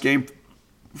with a nice game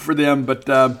for them.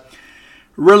 But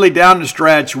really down the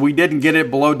stretch, we didn't get it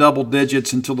below double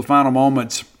digits until the final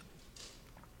moments.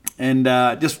 And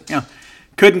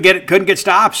couldn't get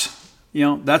stops.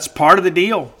 That's part of the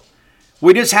deal.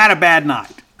 We just had a bad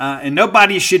night. And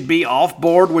nobody should be off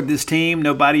board with this team.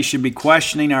 Nobody should be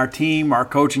questioning our team, our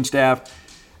coaching staff.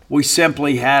 We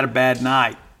simply had a bad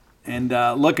night. And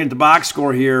looking at the box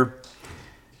score here,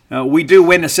 we do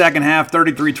win the second half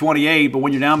 33-28, but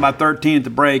when you're down by 13 at the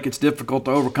break, it's difficult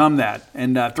to overcome that.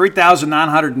 And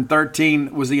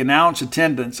 3,913 was the announced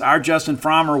attendance. Our Justin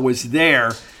Frommer was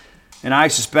there, and I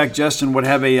suspect Justin would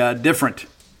have a different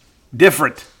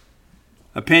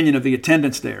opinion of the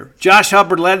attendance there. Josh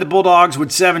Hubbard led the Bulldogs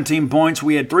with 17 points.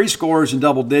 We had 3 scorers in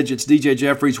double digits. DJ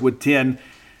Jeffries with 10.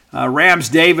 Rams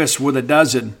Davis with a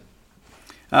dozen.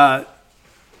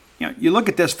 You look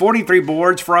at this, 43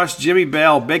 boards for us. Jimmy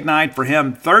Bell, big night for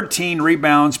him. 13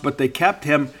 rebounds, but they kept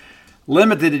him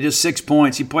limited to just 6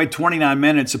 points. He played 29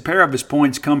 minutes. A pair of his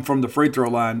points come from the free throw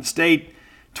line. State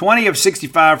 20 of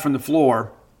 65 from the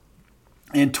floor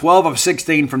and 12 of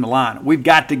 16 from the line. We've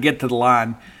got to get to the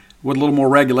line with a little more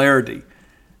regularity.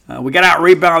 We got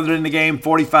out-rebounded in the game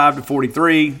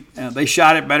 45-43. They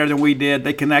shot it better than we did.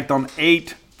 They connect on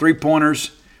 8 three-pointers.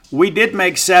 We did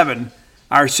make 7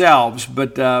 ourselves,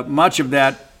 but much of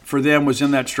that for them was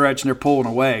in that stretch, and they're pulling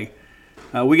away.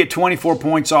 We get 24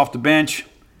 points off the bench,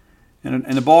 and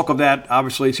the bulk of that,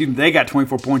 obviously, they got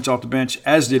 24 points off the bench,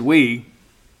 as did we.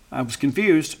 I was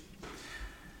confused.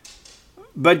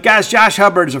 But, guys, Josh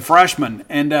Hubbard is a freshman,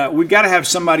 and we've got to have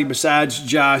somebody besides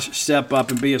Josh step up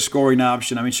and be a scoring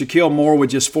option. I mean, Shaquille Moore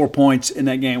with just 4 points in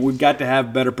that game. We've got to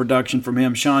have better production from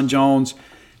him. Sean Jones,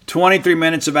 23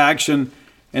 minutes of action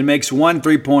and makes 1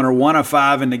 3-pointer, 1 of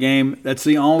 5 in the game. That's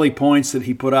the only points that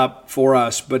he put up for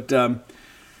us. But, we're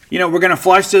going to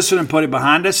flush this one and put it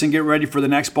behind us and get ready for the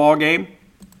next ball game.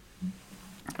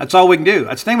 That's all we can do.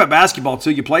 That's the thing about basketball,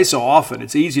 too. You play so often.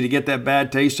 It's easy to get that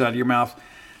bad taste out of your mouth.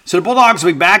 So the Bulldogs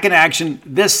will be back in action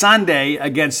this Sunday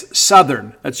against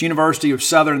Southern. That's University of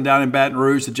Southern down in Baton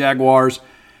Rouge, the Jaguars.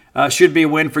 Should be a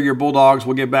win for your Bulldogs.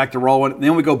 We'll get back to rolling.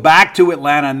 Then we go back to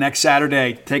Atlanta next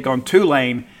Saturday to take on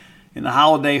Tulane in the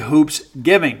Holiday Hoops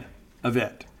Giving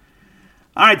event.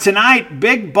 All right, tonight,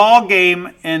 big ball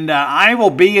game, and I will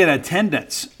be in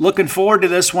attendance. Looking forward to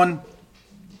this one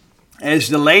as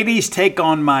the ladies take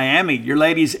on Miami. Your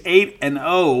ladies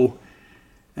 8-0,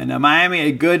 and Miami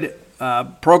a good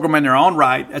program in their own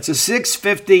right. That's a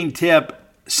 6:15 tip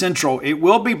Central. It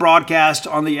will be broadcast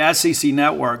on the SEC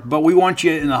network, but we want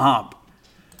you in the hump.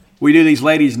 We do. These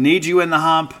ladies need you in the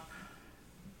hump.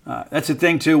 That's the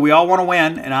thing, too. We all want to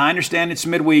win, and I understand it's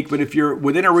midweek, but if you're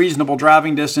within a reasonable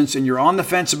driving distance and you're on the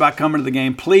fence about coming to the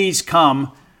game, please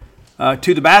come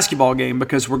to the basketball game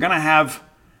because we're going to have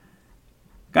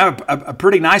a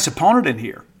pretty nice opponent in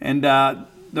here. And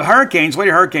the Hurricanes,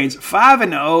 Lady Hurricanes,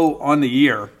 5-0 on the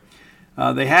year.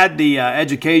 They had the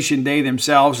education day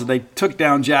themselves. They took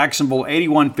down Jacksonville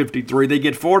 81-53. They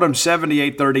get Fordham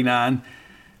 78-39.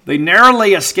 They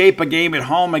narrowly escape a game at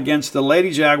home against the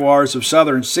Lady Jaguars of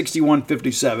Southern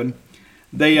 61-57.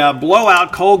 They blow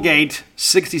out Colgate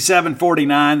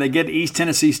 67-49. They get East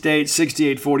Tennessee State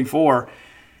 68-44.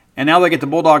 And now they get the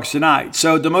Bulldogs tonight.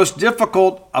 So the most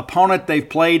difficult opponent they've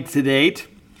played to date,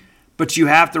 but you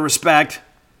have to respect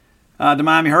the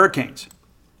Miami Hurricanes.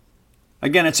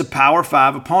 Again, it's a Power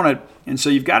 5 opponent, and so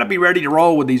you've got to be ready to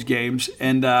roll with these games.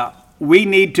 And we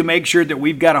need to make sure that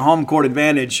we've got a home court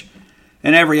advantage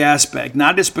in every aspect,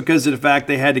 not just because of the fact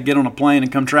they had to get on a plane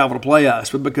and come travel to play us,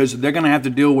 but because they're going to have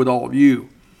to deal with all of you.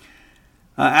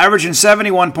 Averaging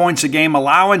 71 points a game,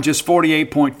 allowing just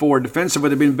 48.4. Defensively,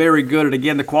 they've been very good. And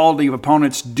again, the quality of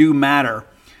opponents do matter.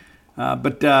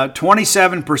 But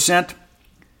 27%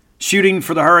 shooting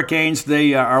for the Hurricanes,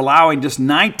 they are allowing just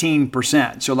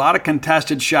 19%. So a lot of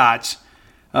contested shots,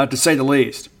 to say the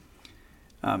least.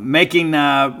 Making,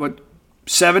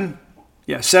 seven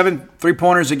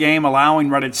 3-pointers a game, allowing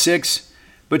right at 6,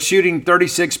 but shooting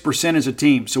 36% as a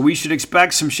team. So we should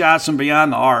expect some shots from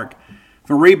beyond the arc.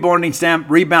 From a rebounding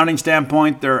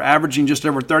standpoint, they're averaging just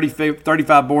over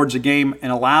 35 boards a game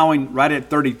and allowing right at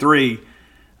 33.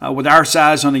 With our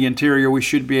size on the interior, we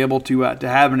should be able to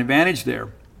have an advantage there.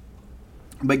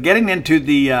 But getting into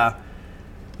the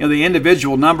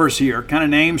individual numbers here, kind of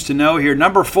names to know here.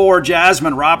 Number 4,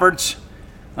 Jasmine Roberts,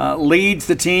 leads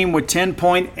the team with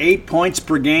 10.8 points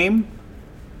per game.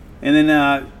 And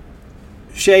then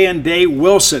Cheyenne Day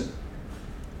Wilson,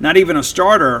 not even a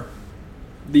starter,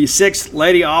 the 6th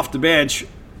lady off the bench,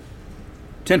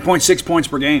 10.6 points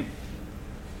per game.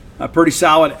 A pretty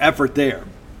solid effort there.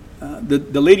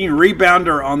 The leading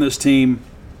rebounder on this team,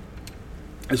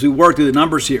 as we work through the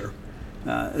numbers here,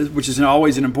 which is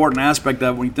always an important aspect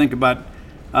of when you think about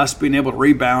us being able to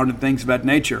rebound and things of that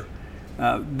nature.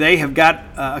 They have got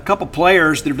a couple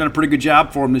players that have done a pretty good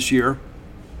job for them this year.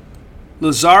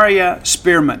 Lazaria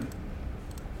Spearman,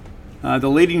 the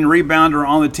leading rebounder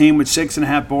on the team with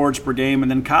 6.5 boards per game,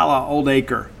 and then Kala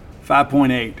Oldacre,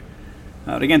 5.8.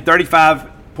 Again,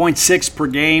 35.6 per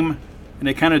game, and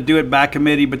they kind of do it by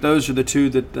committee, but those are the two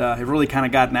that have really kind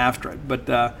of gotten after it.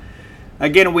 But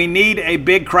again, we need a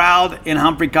big crowd in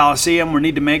Humphrey Coliseum. We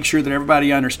need to make sure that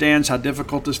everybody understands how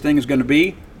difficult this thing is going to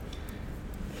be.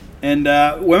 And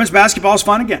women's basketball is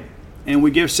fun again, and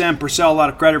we give Sam Purcell a lot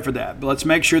of credit for that. But let's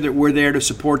make sure that we're there to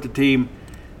support the team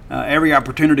every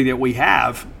opportunity that we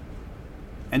have.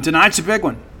 And tonight's a big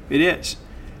one. It is.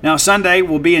 Now, Sunday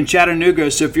we'll be in Chattanooga,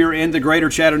 so if you're in the greater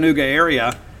Chattanooga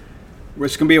area,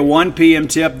 it's going to be a 1 p.m.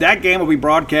 tip. That game will be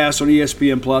broadcast on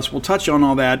ESPN+. We'll touch on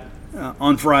all that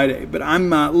on Friday. But I'm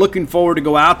looking forward to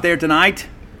go out there tonight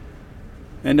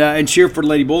and cheer for the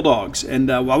Lady Bulldogs.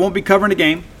 And I won't be covering the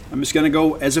game. I'm just going to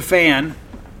go as a fan.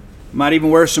 Might even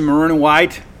wear some maroon and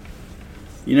white.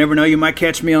 You never know. You might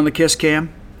catch me on the Kiss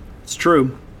Cam. It's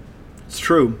true. It's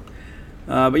true.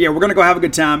 But, yeah, we're going to go have a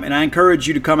good time, and I encourage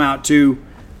you to come out, too,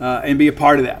 and be a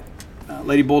part of that.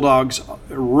 Lady Bulldogs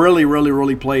really, really,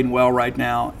 really playing well right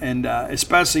now, and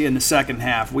especially in the second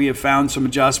half. We have found some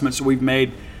adjustments that we've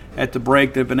made at the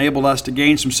break that have enabled us to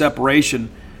gain some separation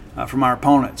from our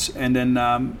opponents. And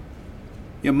then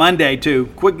Monday, too,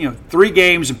 quick, 3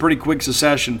 games in pretty quick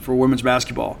succession for women's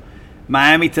basketball.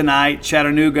 Miami tonight,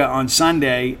 Chattanooga on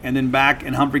Sunday, and then back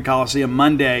in Humphrey Coliseum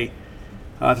Monday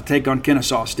to take on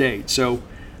Kennesaw State. So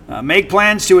make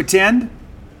plans to attend.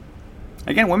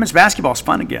 Again, women's basketball is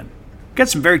fun again. We've got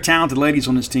some very talented ladies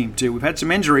on this team, too. We've had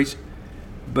some injuries,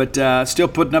 but still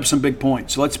putting up some big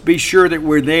points. So let's be sure that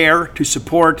we're there to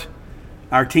support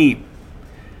our team.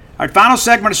 Our final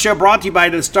segment of the show brought to you by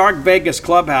the Stark Vegas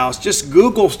Clubhouse. Just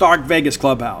Google Stark Vegas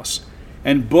Clubhouse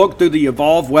and book through the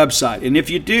Evolve website. And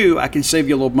if you do, I can save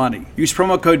you a little money. Use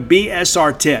promo code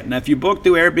BSR10. Now, if you book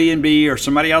through Airbnb or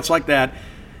somebody else like that,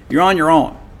 You're on your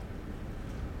own.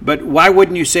 But why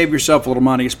wouldn't you save yourself a little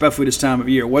money, especially this time of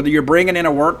year? Whether you're bringing in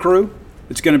a work crew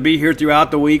that's going to be here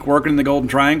throughout the week working in the Golden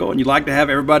Triangle, and you'd like to have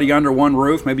everybody under one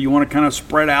roof, maybe you want to kind of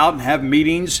spread out and have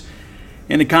meetings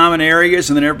in the common areas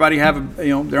and then everybody have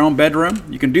their own bedroom,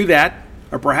 you can do that.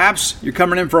 Or perhaps you're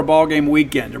coming in for a ball game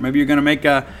weekend, or maybe you're going to make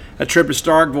a trip to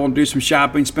Starkville and do some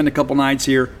shopping, spend a couple nights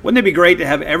here. Wouldn't it be great to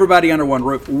have everybody under one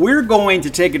roof? We're going to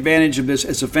take advantage of this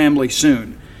as a family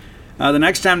soon. The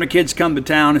next time the kids come to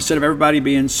town, instead of everybody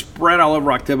being spread all over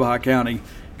Oktibbeha County,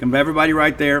 come everybody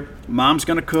right there. Mom's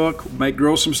going to cook,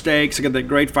 grill some steaks. I got that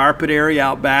great fire pit area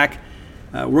out back.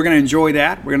 We're going to enjoy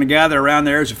that. We're going to gather around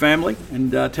there as a family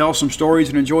and tell some stories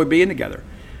and enjoy being together.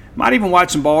 Might even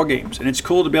watch some ball games, and it's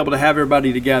cool to be able to have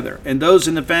everybody together. And those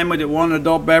in the family that want an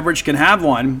adult beverage can have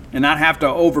one and not have to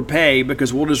overpay,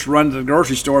 because we'll just run to the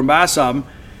grocery store and buy some,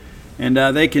 and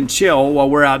they can chill while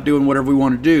we're out doing whatever we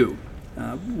want to do.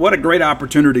 What a great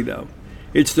opportunity, though.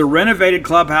 It's the renovated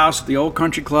clubhouse at the Old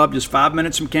Country Club, just 5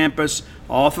 minutes from campus,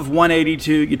 off of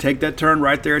 182. You take that turn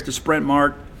right there at the Sprint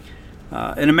Mart.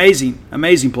 An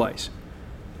amazing place.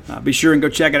 Be sure and go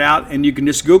check it out, and you can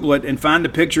just Google it and find the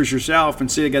pictures yourself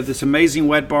and see they got this amazing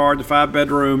wet bar, the 5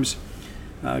 bedrooms,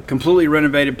 completely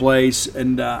renovated place,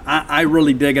 and I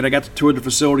really dig it. I got to tour the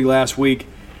facility last week.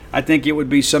 I think it would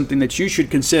be something that you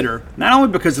should consider, not only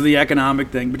because of the economic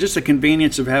thing, but just the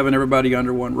convenience of having everybody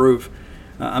under one roof.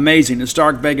 Amazing. The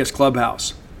Stark Vegas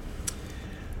Clubhouse.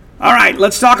 All right,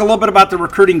 let's talk a little bit about the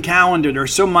recruiting calendar.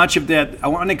 There's so much of that. I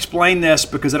want to explain this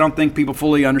because I don't think people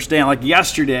fully understand. Like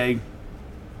yesterday,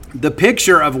 the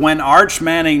picture of when Arch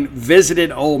Manning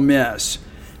visited Ole Miss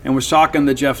and was talking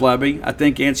to Jeff Lebby. I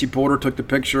think Yancey Porter took the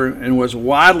picture and was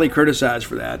widely criticized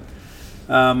for that.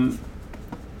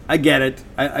 I get it.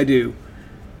 I do.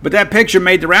 But that picture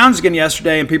made the rounds again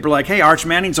yesterday, and people are like, hey, Arch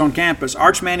Manning's on campus.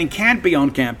 Arch Manning can't be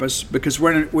on campus because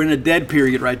we're in a dead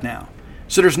period right now.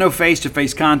 So there's no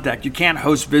face-to-face contact. You can't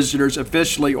host visitors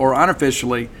officially or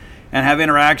unofficially and have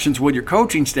interactions with your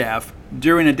coaching staff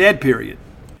during a dead period.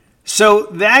 So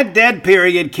that dead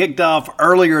period kicked off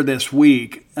earlier this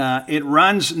week. It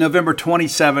runs November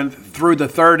 27th through the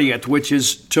 30th, which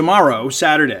is tomorrow,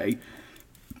 Saturday.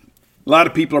 A lot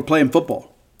of people are playing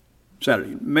football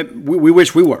Saturday. We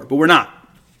wish we were, but we're not.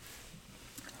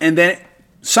 And then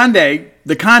Sunday,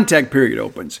 the contact period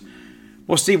opens.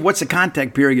 Well, Steve, what's the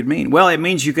contact period mean? Well, it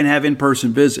means you can have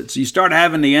in-person visits. You start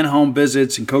having the in-home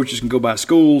visits, and coaches can go by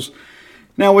schools.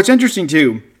 Now, what's interesting,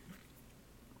 too,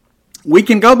 we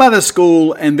can go by the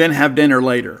school and then have dinner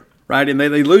later, right? And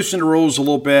they loosen the rules a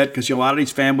little bit because a lot of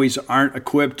these families aren't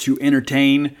equipped to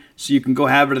entertain, so you can go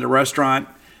have it at a restaurant.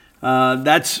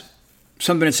 That's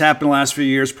something that's happened the last few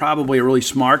years, probably a really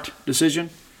smart decision.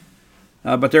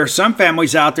 But there are some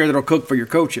families out there that will cook for your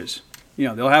coaches.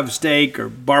 They'll have a steak or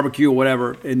barbecue or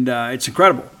whatever, and it's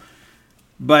incredible.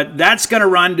 But that's going to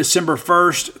run December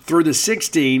 1st through the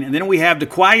 16th, and then we have the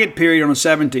quiet period on the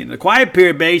 17th. The quiet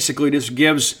period basically just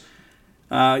gives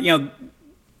the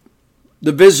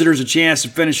visitors a chance to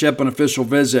finish up an official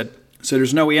visit. So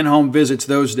there's no in-home visits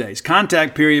those days.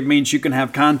 Contact period means you can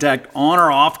have contact on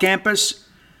or off campus.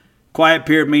 Quiet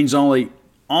period means only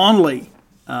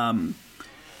on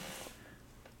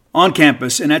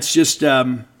campus, and that's just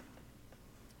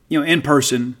in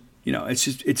person.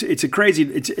 It's a crazy.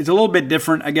 It's a little bit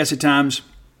different, I guess, at times,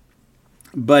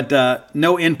 but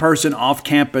no in-person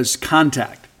off-campus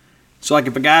contact. So like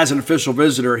if a guy's an official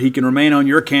visitor, he can remain on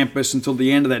your campus until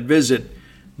the end of that visit,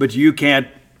 but you can't,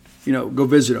 go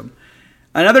visit him.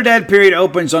 Another dead period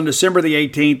opens on December the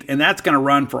 18th, and that's going to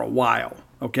run for a while,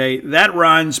 okay? That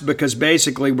runs because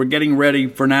basically we're getting ready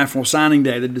for National Signing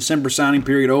Day. The December signing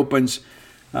period opens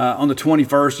on the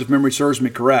 21st, if memory serves me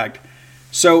correct.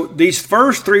 So these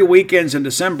first 3 weekends in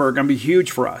December are going to be huge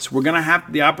for us. We're going to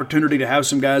have the opportunity to have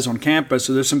some guys on campus,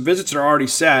 so there's some visits that are already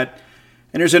set.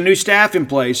 And there's a new staff in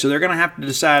place, so they're going to have to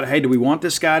decide, hey, do we want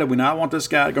this guy? Do we not want this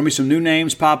guy? There are going to be some new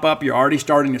names pop up. You're already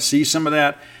starting to see some of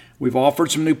that. We've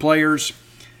offered some new players.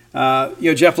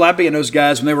 Jeff Lebby and those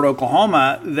guys, when they were at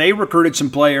Oklahoma, they recruited some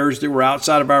players that were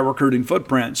outside of our recruiting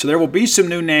footprint. So there will be some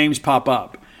new names pop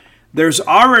up. There's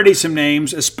already some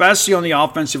names, especially on the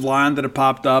offensive line, that have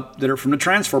popped up that are from the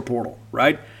transfer portal,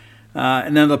 right?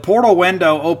 And then the portal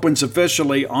window opens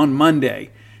officially on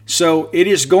Monday. So it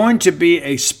is going to be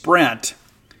a sprint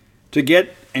to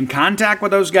get in contact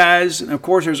with those guys. And, of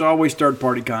course, there's always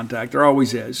third-party contact. There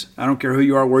always is. I don't care who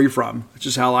you are, where you're from. It's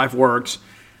just how life works.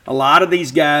 A lot of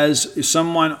these guys,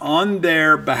 someone on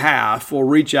their behalf will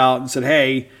reach out and say,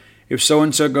 hey, if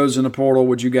so-and-so goes in the portal,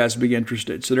 would you guys be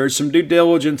interested? So there's some due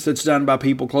diligence that's done by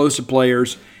people close to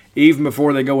players even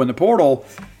before they go in the portal.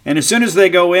 And as soon as they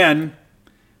go in,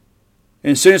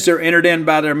 And as soon as they're entered in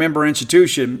by their member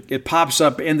institution, it pops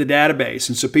up in the database.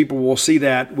 And so people will see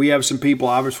that. We have some people,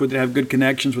 obviously, that have good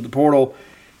connections with the portal.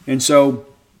 And so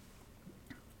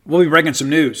we'll be bringing some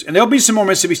news. And there'll be some more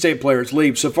Mississippi State players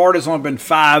leave. So far, there's only been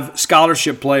 5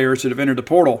 scholarship players that have entered the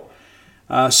portal.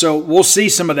 So we'll see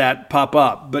some of that pop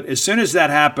up. But as soon as that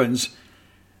happens,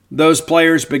 those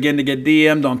players begin to get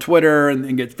DM'd on Twitter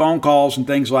and get phone calls and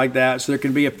things like that. So there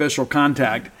can be official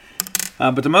contact.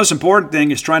 But the most important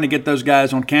thing is trying to get those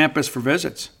guys on campus for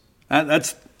visits.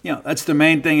 That's the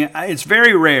main thing. It's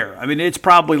very rare. I mean, it's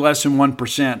probably less than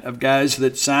 1% of guys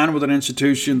that sign with an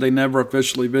institution they never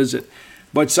officially visit.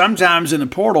 But sometimes in the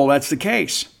portal, that's the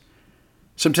case.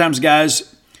 Sometimes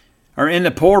guys are in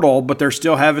the portal, but they're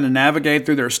still having to navigate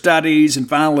through their studies and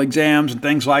final exams and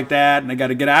things like that. And they got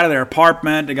to get out of their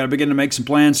apartment. They got to begin to make some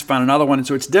plans to find another one. And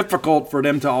so it's difficult for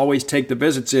them to always take the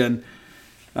visits in.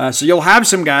 So you'll have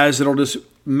some guys that'll just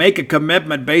make a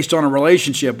commitment based on a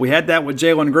relationship. We had that with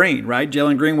Jalen Green, right?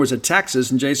 Jalen Green was at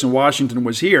Texas and Jason Washington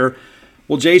was here.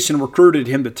 Well, Jason recruited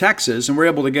him to Texas and we're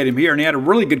able to get him here. And he had a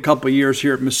really good couple of years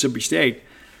here at Mississippi State.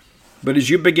 But as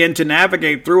you begin to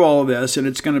navigate through all of this, and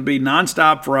it's going to be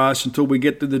nonstop for us until we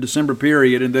get through the December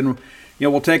period, and then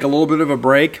we'll take a little bit of a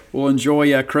break. We'll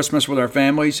enjoy Christmas with our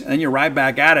families, and then you're right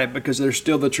back at it because there's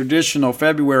still the traditional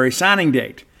February signing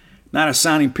date. Not a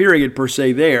signing period per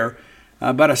se there,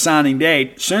 but a signing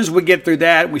date. As soon as we get through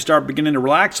that, we start beginning to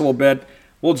relax a little bit.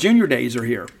 Well, junior days are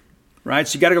here, right?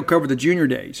 So you got to go cover the junior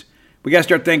days. We got to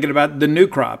start thinking about the new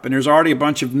crop, and there's already a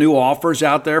bunch of new offers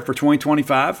out there for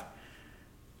 2025.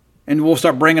 And we'll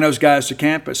start bringing those guys to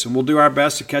campus, and we'll do our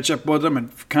best to catch up with them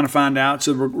and kind of find out.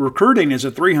 So recruiting is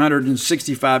a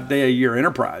 365-day-a-year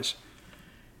enterprise.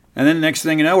 And then the next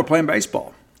thing you know, we're playing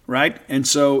baseball, right? And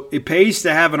so it pays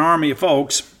to have an army of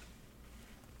folks,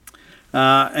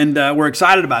 and we're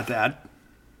excited about that.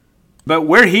 But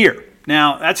we're here.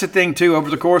 Now, that's the thing, too. Over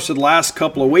the course of the last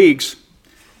couple of weeks,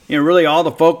 really all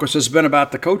the focus has been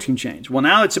about the coaching change. Well,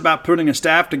 now it's about putting a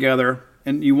staff together.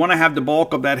 And you want to have the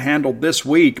bulk of that handled this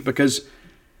week because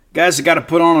guys have got to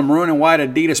put on a maroon and white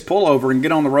Adidas pullover and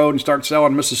get on the road and start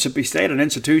selling Mississippi State, an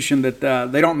institution that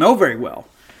they don't know very well.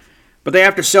 But they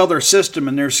have to sell their system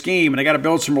and their scheme, and they got to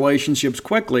build some relationships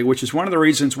quickly, which is one of the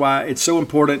reasons why it's so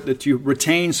important that you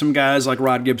retain some guys like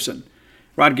Rod Gibson.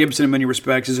 Rod Gibson, in many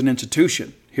respects, is an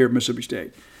institution here at Mississippi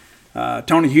State.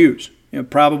 Tony Hughes,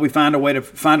 probably find a way to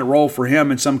find a role for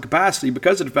him in some capacity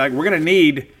because of the fact we're going to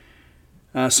need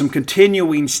some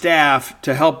continuing staff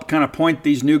to help kind of point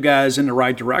these new guys in the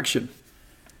right direction.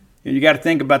 And you got to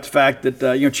think about the fact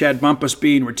that, Chad Bumpus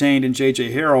being retained and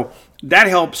J.J. Harrell, that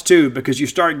helps too because you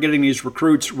start getting these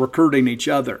recruits recruiting each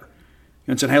other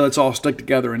and saying, hey, let's all stick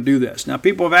together and do this. Now,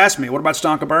 people have asked me, what about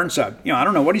Stonka Burnside? I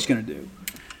don't know what he's going to do.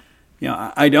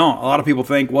 I don't. A lot of people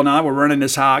think, well, now we're running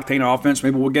this high-octane offense.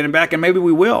 Maybe we'll get him back, and maybe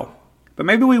we will. But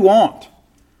maybe we won't.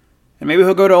 And maybe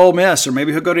he'll go to Ole Miss, or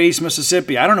maybe he'll go to East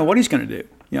Mississippi. I don't know what he's going to do.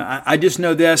 I just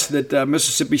know this, that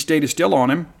Mississippi State is still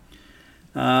on him.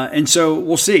 And so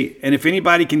we'll see. And if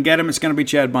anybody can get him, it's going to be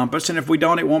Chad Bumpus. And if we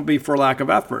don't, it won't be for lack of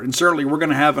effort. And certainly we're going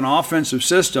to have an offensive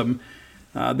system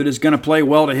that is going to play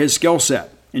well to his skill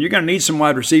set. And you're going to need some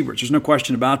wide receivers. There's no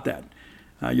question about that.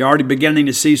 You're already beginning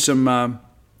to see some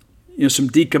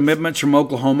decommitments from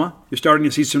Oklahoma. You're starting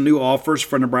to see some new offers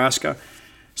for Nebraska.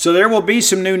 So there will be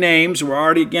some new names. We're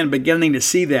already, again, beginning to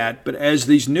see that. But as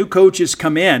these new coaches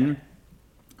come in,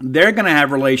 they're going to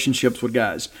have relationships with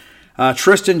guys.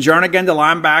 Tristan Jernigan, the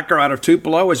linebacker out of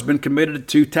Tupelo, has been committed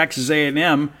to Texas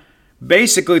A&M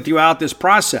basically throughout this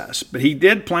process. But he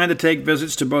did plan to take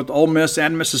visits to both Ole Miss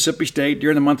and Mississippi State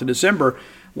during the month of December.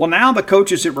 Well, now the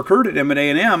coaches that recruited him at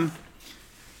A&M,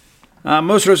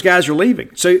 most of those guys are leaving.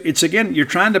 So it's, again, you're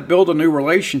trying to build a new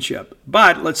relationship.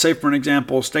 But let's say, for an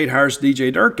example, State hires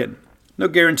DJ Durkin. No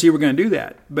guarantee we're going to do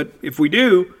that. But if we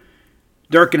do,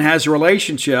 Durkin has a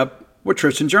relationship with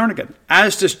Tristan Jernigan,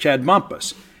 as does Chad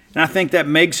Bumpus. And I think that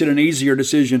makes it an easier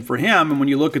decision for him. And when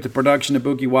you look at the production that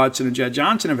Bookie Watson and Jed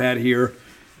Johnson have had here,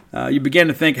 you begin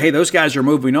to think, hey, those guys are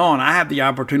moving on. I have the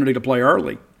opportunity to play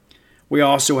early. We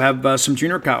also have some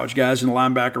junior college guys in the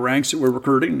linebacker ranks that we're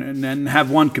recruiting and then have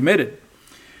one committed.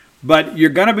 But you're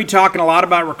going to be talking a lot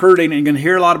about recruiting and you're going to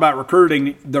hear a lot about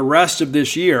recruiting the rest of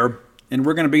this year. And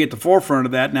we're going to be at the forefront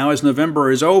of that now as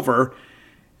November is over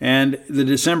and the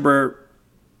December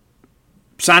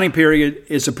signing period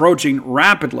is approaching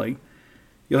rapidly.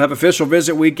 You'll have official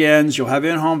visit weekends. You'll have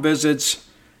in-home visits.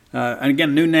 And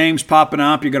again, new names popping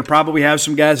up. You're going to probably have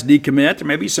some guys decommit, or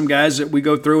maybe some guys that we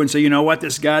go through and say, you know what,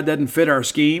 this guy doesn't fit our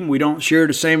scheme. We don't share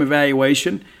the same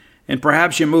evaluation. And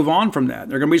perhaps you move on from that.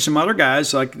 There are going to be some other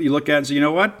guys like you look at and say, you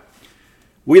know what,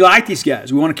 we like these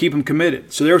guys. We want to keep them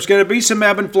committed. So there's going to be some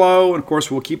ebb and flow, and of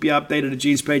course we'll keep you updated at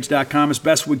genespage.com as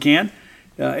best we can.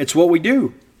 It's what we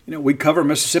do. We cover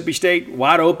Mississippi State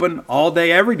wide open all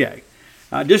day, every day.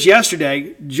 Just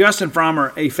yesterday, Justin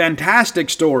Frommer, a fantastic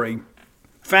story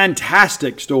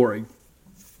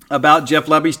about Jeff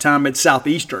Lebby's time at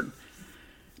Southeastern.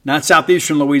 Not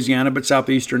Southeastern Louisiana, but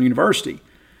Southeastern University.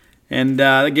 And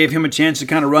that gave him a chance to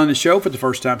kind of run the show for the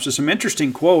first time. So some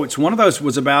interesting quotes. One of those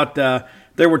was about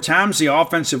there were times the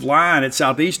offensive line at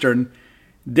Southeastern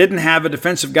didn't have a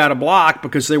defensive guy to block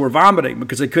because they were vomiting,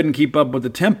 because they couldn't keep up with the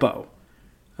tempo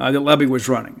that Lebby was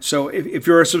running. So if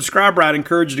you're a subscriber, I'd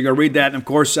encourage you to go read that. And, of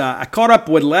course, I caught up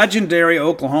with legendary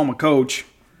Oklahoma coach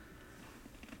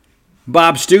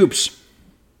Bob Stoops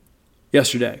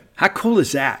yesterday. How cool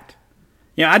is that?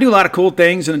 I do a lot of cool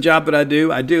things in the job that I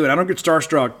do, and I don't get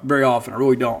starstruck very often. I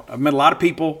really don't. I've met a lot of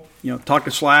people, talked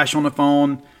to Slash on the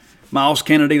phone, Miles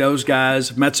Kennedy, those guys.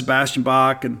 I've met Sebastian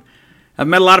Bach, and I've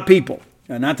met a lot of people.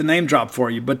 Not to name drop for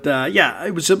you, but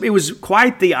it was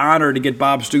quite the honor to get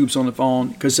Bob Stoops on the phone,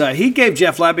 because he gave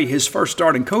Jeff Lebby his first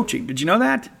start in coaching. Did you know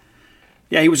that?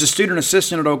 Yeah, he was a student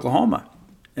assistant at Oklahoma,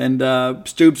 and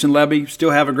Stoops and Lebby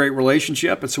still have a great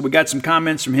relationship, and so we got some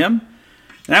comments from him,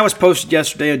 and that was posted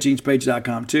yesterday at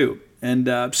genespage.com too.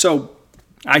 And so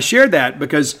I shared that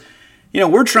because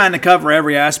we're trying to cover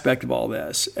every aspect of all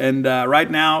this, and right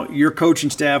now your coaching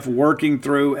staff working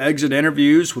through exit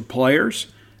interviews with players,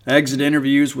 exit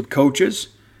interviews with coaches.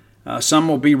 Some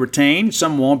will be retained,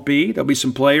 some won't be. There'll be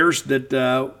some players that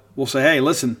will say, hey,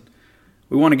 listen,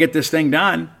 we want to get this thing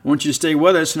done. I want you to stay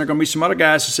with us. And there are going to be some other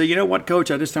guys who say, you know what, Coach,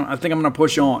 I think I'm going to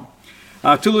push on.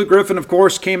 Tulu Griffin, of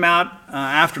course, came out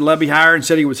after Lebby hired and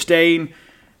said he was staying.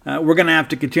 We're going to have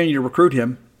to continue to recruit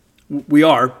him. We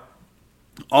are,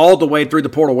 all the way through the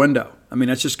portal window. I mean,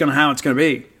 that's just how it's going to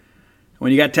be.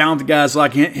 When you got talented guys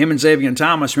like him and Xavier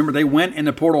Thomas, remember they went in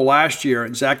the portal last year,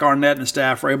 and Zach Arnett and the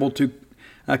staff were able to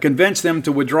convince them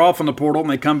to withdraw from the portal, and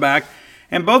they come back.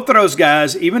 And both of those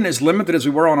guys, even as limited as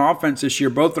we were on offense this year,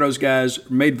 both of those guys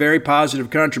made very positive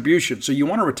contributions. So you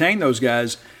want to retain those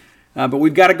guys, but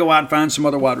we've got to go out and find some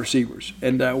other wide receivers.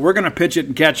 And we're going to pitch it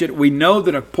and catch it. We know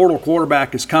that a portal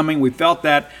quarterback is coming. We felt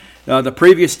that. The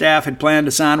previous staff had planned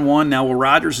to sign one. Now Will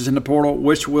Rogers is in the portal.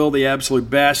 Wish Will the absolute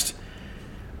best.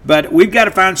 But we've got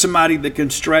to find somebody that can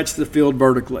stretch the field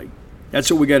vertically.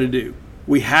 That's what we got to do.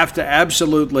 We have to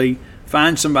absolutely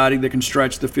find somebody that can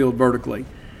stretch the field vertically.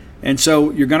 And so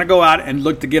you're going to go out and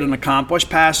look to get an accomplished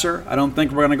passer. I don't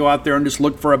think we're going to go out there and just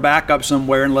look for a backup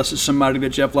somewhere unless it's somebody that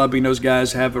Jeff Lebby and those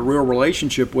guys have a real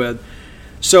relationship with.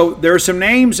 So there are some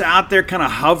names out there kind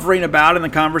of hovering about in the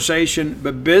conversation,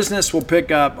 but business will pick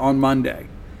up on Monday.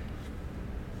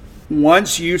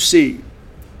 Once you see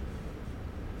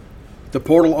the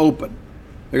portal open,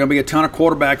 there are going to be a ton of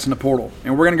quarterbacks in the portal,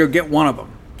 and we're going to go get one of them.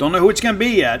 Don't know who it's going to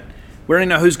be yet. We don't even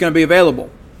know who's going to be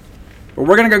available. But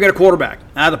we're going to go get a quarterback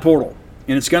out of the portal,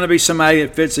 and it's going to be somebody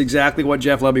that fits exactly what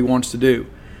Jeff Lebby wants to do.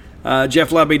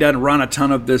 Jeff Lebby doesn't run a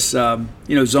ton of this,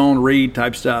 zone read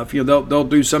type stuff. They'll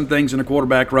do some things in a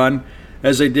quarterback run,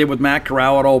 as they did with Matt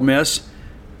Corral at Ole Miss.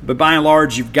 But by and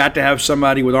large, you've got to have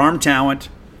somebody with arm talent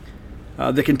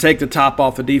that can take the top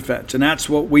off the defense, and that's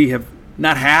what we have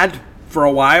not had for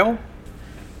a while,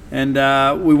 and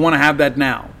we want to have that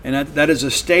now. And that is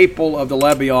a staple of the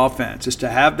Lebby offense, is to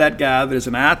have that guy that is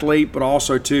an athlete, but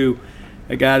also, too,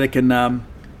 a guy that can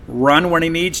run when he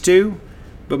needs to,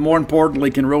 but more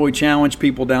importantly, can really challenge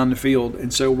people down the field.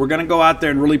 And so we're going to go out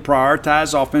there and really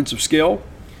prioritize offensive skill.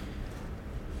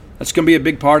 That's going to be a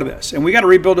big part of this. And we got to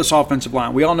rebuild this offensive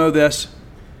line. We all know this.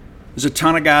 There's a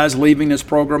ton of guys leaving this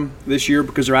program this year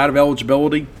because they're out of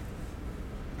eligibility.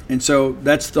 And so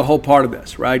that's the whole part of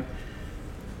this, right?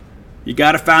 You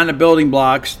got to find the building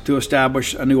blocks to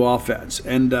establish a new offense.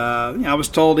 And I was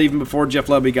told even before Jeff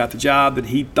Lebby got the job that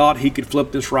he thought he could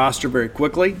flip this roster very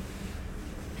quickly.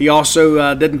 He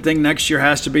also didn't think next year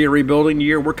has to be a rebuilding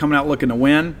year. We're coming out looking to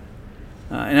win.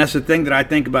 And that's the thing that I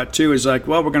think about, too, is like,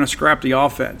 well, we're going to scrap the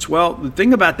offense. Well, the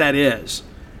thing about that is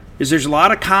there's a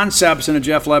lot of concepts in a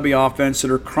Jeff Lebby offense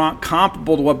that are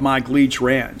comparable to what Mike Leach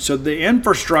ran. So the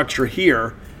infrastructure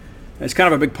here is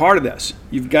kind of a big part of this.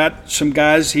 You've got some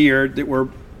guys here that were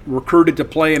recruited to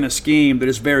play in a scheme that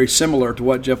is very similar to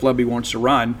what Jeff Lebby wants to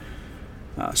run.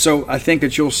 So I think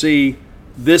that you'll see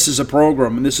this is a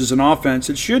program and this is an offense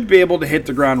that should be able to hit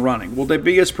the ground running. Will they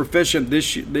be as proficient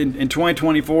this in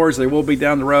 2024 as they will be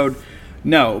down the road?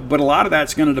 No, but a lot of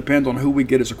that's going to depend on who we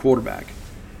get as a quarterback.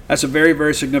 That's a very,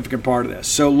 very significant part of this.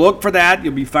 So look for that.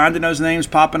 You'll be finding those names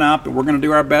popping up, and we're going to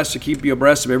do our best to keep you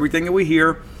abreast of everything that we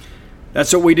hear.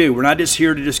 That's what we do. We're not just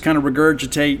here to just kind of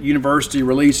regurgitate university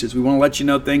releases. We want to let you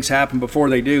know things happen before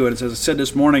they do. And as I said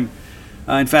this morning,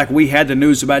 in fact, we had the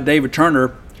news about David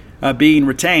Turner being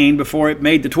retained before it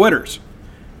made the Twitters.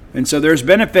 And so there's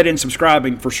benefit in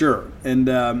subscribing for sure.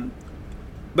 And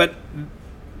but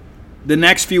the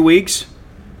next few weeks,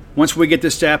 once we get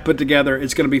this staff put together,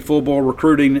 it's going to be full bore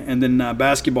recruiting and then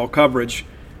basketball coverage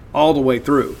all the way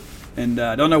through. And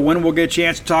I don't know when we'll get a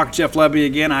chance to talk to Jeff Lebby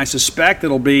again. I suspect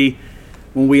it'll be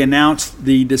when we announce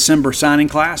the December signing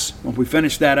class. When we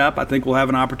finish that up, I think we'll have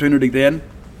an opportunity then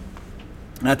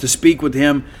to speak with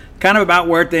him kind of about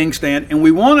where things stand. And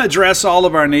we want to address all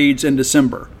of our needs in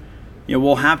December.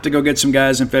 We'll have to go get some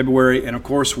guys in February. And, of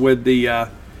course, with the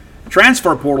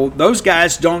transfer portal, those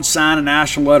guys don't sign a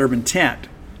national letter of intent.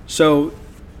 So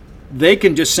they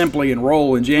can just simply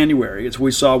enroll in January, as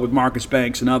we saw with Marcus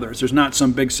Banks and others. There's not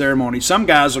some big ceremony. Some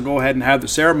guys will go ahead and have the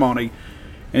ceremony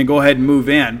and go ahead and move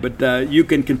in. But you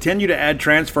can continue to add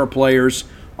transfer players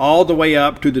all the way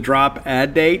up to the drop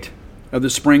add date of the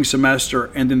spring semester,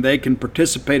 and then they can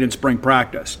participate in spring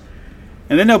practice.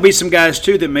 And then there'll be some guys,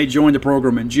 too, that may join the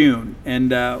program in June.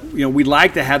 And, we'd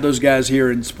like to have those guys here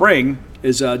in spring,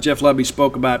 as Jeff Lebby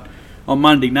spoke about on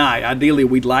Monday night. Ideally,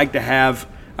 we'd like to have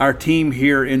our team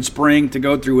here in spring to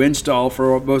go through install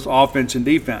for both offense and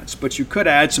defense. But you could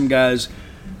add some guys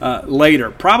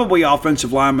later. Probably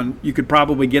offensive linemen, you could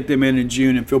probably get them in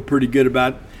June and feel pretty good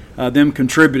about them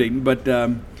contributing. But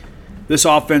this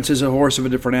offense is a horse of a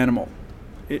different animal.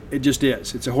 It just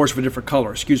is. It's a horse of a different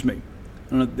color, excuse me.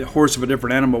 The horse of a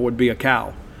different animal would be a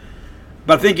cow.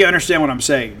 But I think you understand what I'm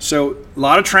saying. So a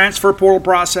lot of transfer portal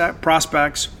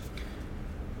prospects,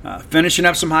 finishing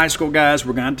up some high school guys.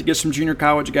 We're going to get some junior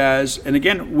college guys. And,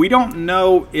 again, we don't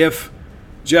know if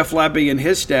Jeff Lebby and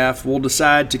his staff will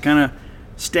decide to kind of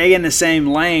stay in the same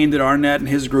lane that Arnett and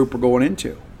his group are going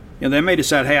into. They may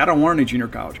decide, hey, I don't want any junior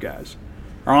college guys.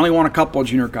 I only want a couple of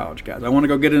junior college guys. I want to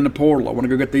go get in the portal. I want to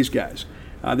go get these guys.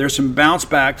 There's some bounce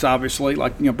backs, obviously,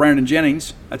 like Brandon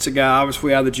Jennings. That's a guy,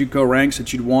 obviously, out of the JUCO ranks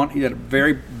that you'd want. He had a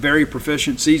very, very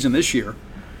proficient season this year.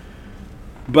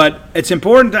 But it's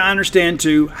important to understand,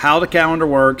 too, how the calendar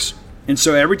works. And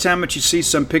so every time that you see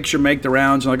some picture make the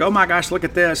rounds, you're like, oh, my gosh, look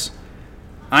at this.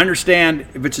 I understand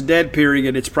if it's a dead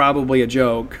period, it's probably a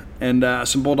joke. And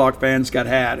some Bulldog fans got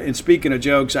had. And speaking of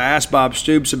jokes, I asked Bob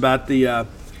Stoops about the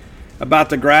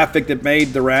graphic that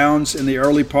made the rounds in the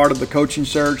early part of the coaching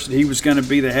search, that he was going to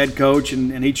be the head coach,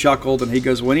 and he chuckled, and he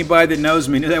goes, well, anybody that knows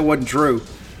me knew that wasn't true.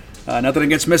 Nothing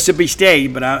against Mississippi State,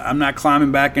 but I'm not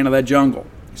climbing back into that jungle.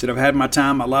 He said, I've had my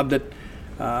time. I loved it.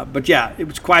 But, yeah, it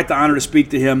was quite the honor to speak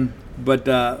to him. But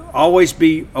always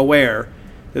be aware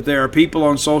that there are people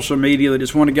on social media that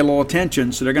just want to get a little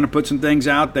attention, so they're going to put some things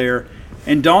out there,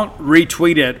 and don't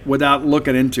retweet it without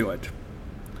looking into it.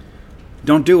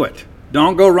 Don't do it.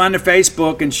 Don't go run to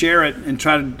Facebook and share it and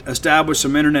try to establish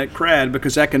some internet cred,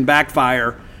 because that can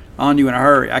backfire on you in a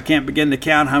hurry. I can't begin to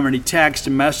count how many texts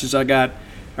and messages I got.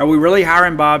 Are we really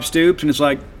hiring Bob Stoops? And it's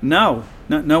like, no,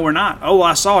 we're not. Oh,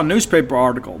 I saw a newspaper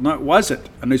article. No, it wasn't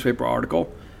a newspaper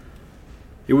article.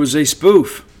 It was a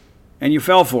spoof, and you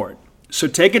fell for it. So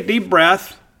take a deep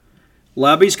breath.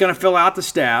 Lebby's going to fill out the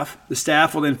staff. The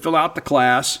staff will then fill out the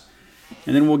class,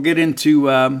 and then we'll get into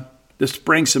the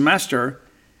spring semester.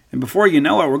 And before you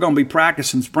know it, we're going to be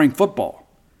practicing spring football.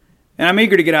 And I'm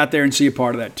eager to get out there and see a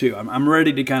part of that too. I'm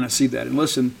ready to kind of see that. And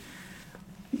listen,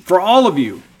 for all of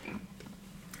you,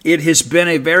 it has been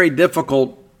a very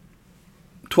difficult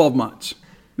 12 months.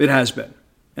 It has been.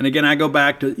 And again, I go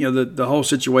back to the whole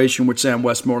situation with Sam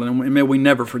Westmoreland. And may we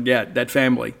never forget that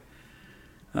family.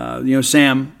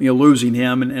 Sam, losing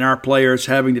him, and our players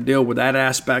having to deal with that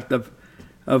aspect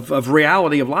of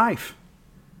reality of life.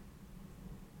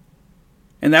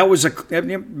 And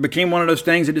it became one of those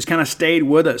things that just kind of stayed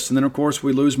with us. And then, of course,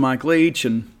 we lose Mike Leach,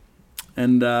 and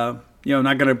not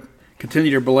going to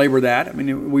continue to belabor that. I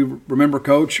mean, we remember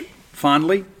Coach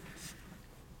fondly.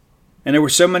 And there were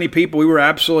so many people. We were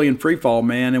absolutely in free fall,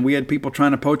 man. And we had people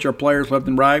trying to poach our players left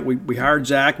and right. We hired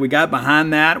Zach. We got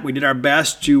behind that. We did our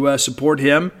best to support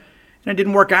him. And it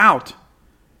didn't work out.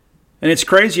 And it's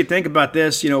crazy to think about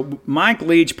this. Mike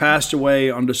Leach passed away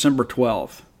on December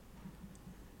 12th.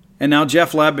 And now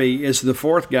Jeff Lebby is the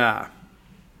fourth guy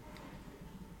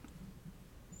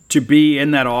to be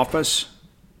in that office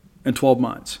in 12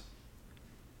 months.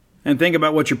 And think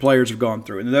about what your players have gone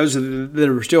through. And those that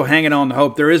are still hanging on to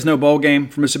hope, there is no bowl game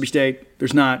for Mississippi State.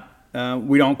 There's not.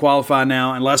 We don't qualify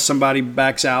now unless somebody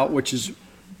backs out, which is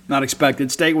not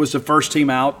expected. State was the first team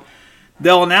out.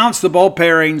 They'll announce the bowl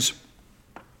pairings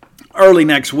early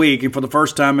next week. And for the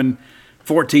first time in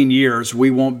 14 years,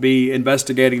 we won't be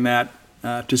investigating that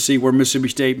to see where Mississippi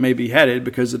State may be headed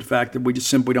because of the fact that we just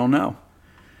simply don't know.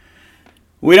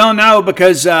 We don't know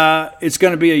because it's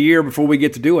going to be a year before we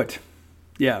get to do it.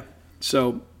 Yeah,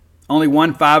 so only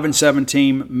one 5-7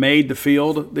 team made the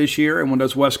field this year, and when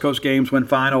those West Coast games went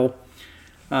final,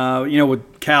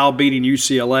 with Cal beating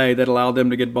UCLA, that allowed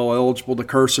them to get bowl eligible. The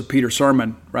curse of Peter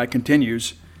Sirmon, right,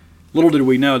 continues. Little did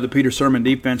we know the Peter Sirmon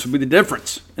defense would be the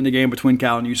difference in the game between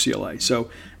Cal and UCLA.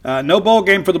 So no bowl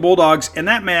game for the Bulldogs, and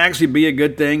that may actually be a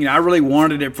good thing. I really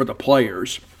wanted it for the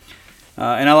players.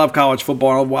 And I love college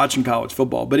football. I love watching college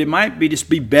football. But it might just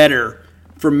be better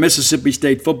for Mississippi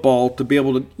State football to be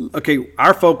able to, okay,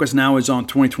 our focus now is on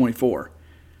 2024.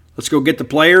 Let's go get the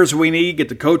players we need, get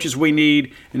the coaches we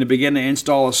need, and to begin to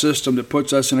install a system that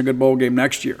puts us in a good bowl game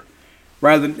next year.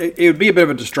 Rather than, it would be a bit of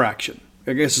a distraction,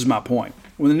 I guess is my point.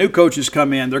 When the new coaches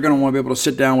come in, they're going to want to be able to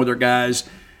sit down with their guys,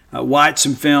 watch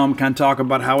some film, kind of talk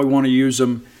about how we want to use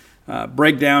them,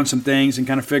 break down some things, and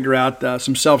kind of figure out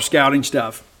some self-scouting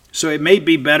stuff. So it may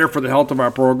be better for the health of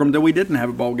our program that we didn't have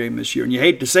a bowl game this year. And you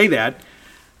hate to say that,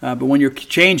 but when you're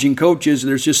changing coaches,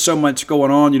 there's just so much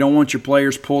going on. You don't want your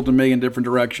players pulled in a million different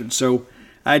directions. So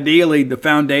ideally, the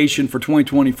foundation for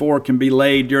 2024 can be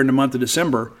laid during the month of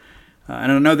December.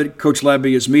 And I know that Coach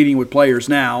Lebby is meeting with players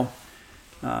now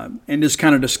and just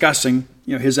kind of discussing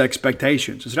his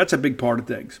expectations. So that's a big part of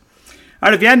things. All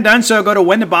right, if you hadn't done so, go to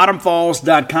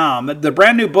whenthebottomfalls.com. The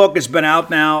brand new book has been out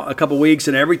now a couple weeks,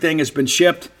 and everything has been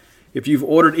shipped. If you've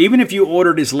ordered, even if you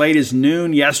ordered as late as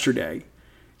noon yesterday,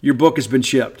 your book has been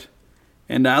shipped.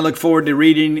 And I look forward to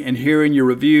reading and hearing your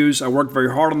reviews. I worked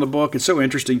very hard on the book. It's so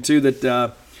interesting, too,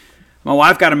 that my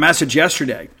wife got a message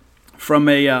yesterday from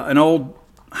an old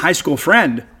high school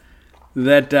friend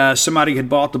that somebody had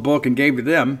bought the book and gave to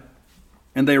them,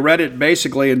 and they read it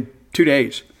basically in 2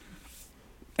 days.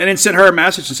 And then sent her a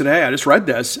message and said, hey, I just read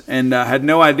this, and I had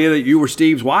no idea that you were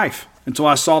Steve's wife until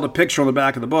I saw the picture on the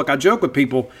back of the book. I joke with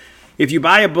people, if you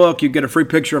buy a book, you get a free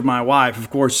picture of my wife. Of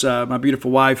course, my beautiful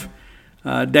wife,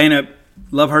 Dana,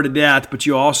 love her to death, but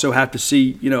you also have to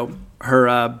see,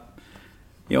 her,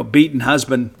 beaten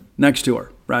husband next to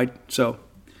her, right? So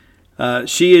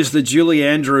she is the Julie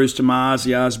Andrews to my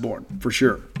Ozzy Osbourne, for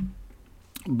sure.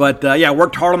 But, I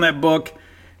worked hard on that book,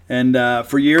 and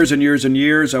for years and years and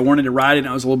years, I wanted to write it, and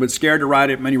I was a little bit scared to write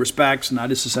it in many respects, and I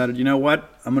just decided, you know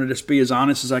what, I'm going to just be as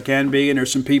honest as I can be, and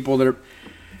there's some people that are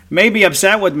maybe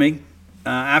upset with me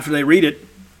after they read it.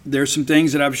 There's some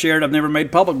things that I've shared I've never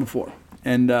made public before.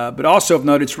 And but also of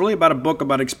note, it's really about a book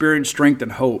about experience, strength,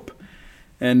 and hope.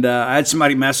 And I had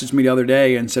somebody message me the other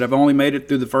day and said, I've only made it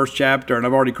through the first chapter, and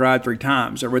I've already cried 3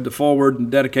 times. I read the foreword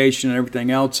and dedication and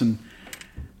everything else, and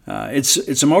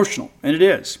it's emotional, and it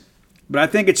is. But I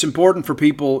think it's important for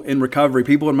people in recovery,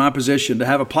 people in my position, to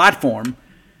have a platform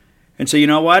and say, you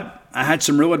know what, I had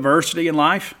some real adversity in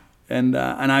life, and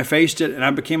I faced it, and I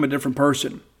became a different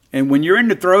person. And when you're in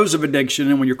the throes of addiction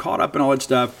and when you're caught up in all that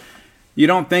stuff, you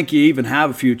don't think you even have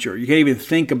a future. You can't even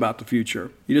think about the future.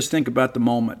 You just think about the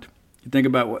moment. You think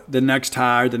about the next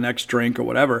high or the next drink or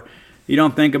whatever. You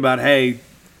don't think about, hey,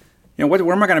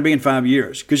 where am I going to be in 5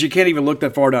 years? Because you can't even look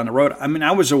that far down the road. I mean,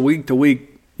 I was a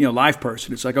week-to-week life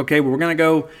person. It's like, okay, well, we're going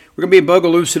to be in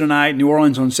Bogalusa tonight, New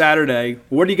Orleans on Saturday.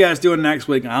 What are you guys doing next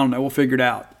week? I don't know. We'll figure it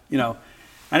out.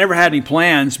 I never had any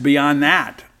plans beyond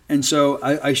that. And so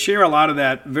I share a lot of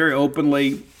that very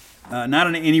openly, not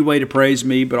in any way to praise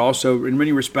me, but also in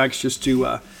many respects just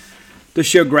to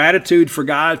show gratitude for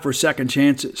God for second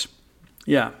chances.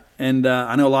 Yeah, and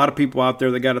I know a lot of people out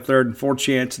there that got a third and fourth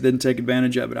chance and didn't take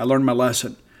advantage of it. I learned my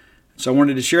lesson. So I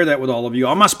wanted to share that with all of you.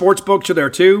 All my sports books are there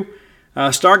too.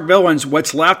 Stark Villains,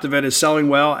 what's left of it is selling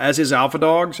well, as is Alpha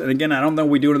Dogs. And again, I don't know if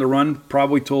we do it in the run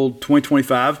probably till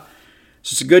 2025.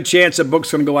 So it's a good chance that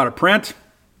book's going to go out of print.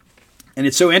 And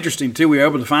it's so interesting, too. We were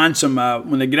able to find some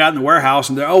when they get out in the warehouse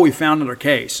and they're, we found another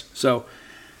case. So,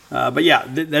 but yeah,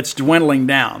 that's dwindling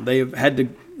down. They've had to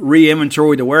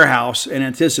re-inventory the warehouse in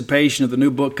anticipation of the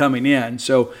new book coming in.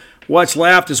 So what's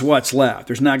left is what's left.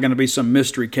 There's not going to be some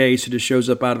mystery case that just shows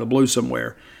up out of the blue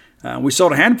somewhere. We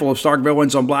sold a handful of Stark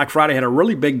Villains on Black Friday. Had a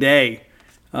really big day.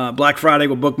 Black Friday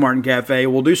with Book Mart and Cafe.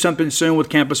 We'll do something soon with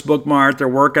Campus Book Mart. They're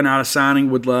working out a signing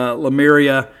with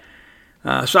Lemuria.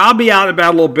 So I'll be out and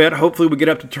about a little bit. Hopefully we get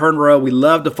up to Turn Row. We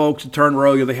love the folks at Turn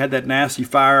Row. They had that nasty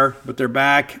fire, but they're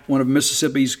back. One of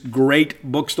Mississippi's great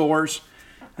bookstores.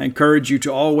 I encourage you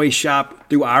to always shop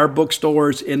through our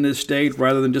bookstores in this state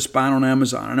rather than just buying on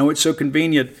Amazon. I know it's so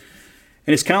convenient.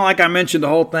 And it's kind of like I mentioned the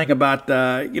whole thing about,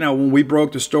 when we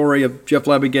broke the story of Jeff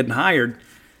Lebby getting hired.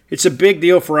 It's a big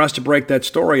deal for us to break that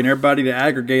story and everybody to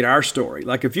aggregate our story.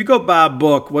 Like if you go buy a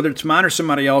book, whether it's mine or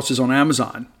somebody else's on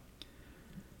Amazon,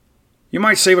 you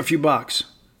might save a few bucks.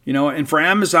 And for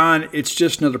Amazon, it's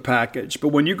just another package. But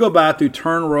when you go by through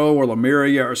Turnrow or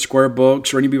Lemuria or Square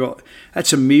Books or any people,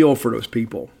 that's a meal for those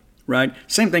people, right?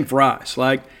 Same thing for us.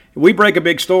 Like, if we break a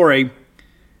big story,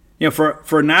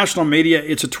 for national media,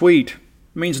 it's a tweet. It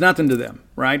means nothing to them,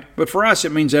 right? But for us,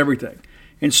 it means everything.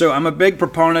 And so I'm a big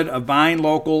proponent of buying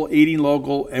local, eating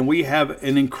local, and we have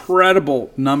an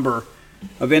incredible number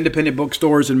of independent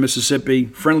bookstores in Mississippi.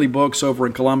 Friendly Books over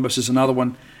in Columbus is another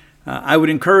one. I would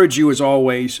encourage you, as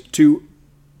always, to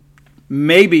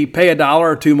maybe pay $1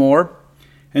 or $2 more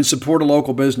and support a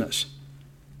local business.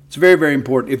 It's very, very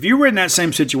important. If you were in that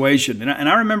same situation, and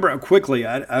I remember quickly,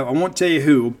 I won't tell you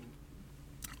who,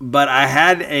 but I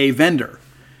had a vendor.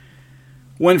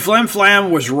 When Flim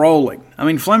Flam was rolling,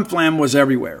 Flim Flam was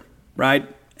everywhere, right?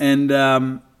 And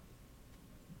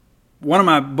one of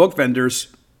my book vendors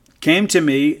came to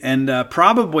me and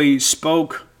probably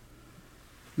spoke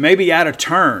maybe out of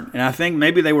turn. And I think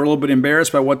maybe they were a little bit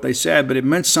embarrassed by what they said, but it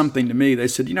meant something to me. They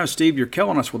said, Steve, you're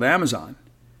killing us with Amazon.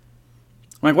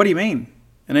 I'm like, what do you mean?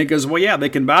 And he goes, well, yeah, they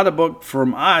can buy the book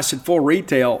from us at full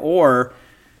retail, or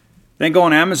they can go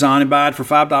on Amazon and buy it for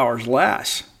 $5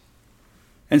 less.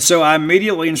 And so I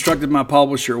immediately instructed my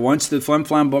publisher, once the Flim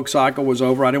Flam book cycle was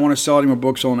over, I didn't want to sell any more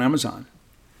books on Amazon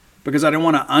because I didn't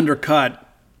want to undercut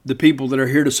the people that are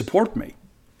here to support me.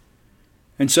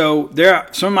 And so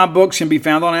some of my books can be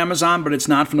found on Amazon, but it's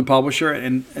not from the publisher.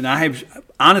 And I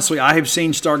have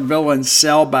seen Stark Villains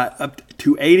sell by up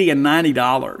to $80 and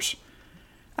 $90.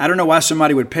 I don't know why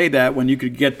somebody would pay that when you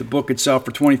could get the book itself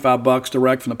for $25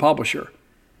 direct from the publisher.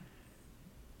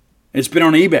 It's been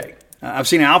on eBay. I've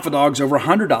seen Alpha Dogs over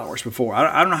 $100 before.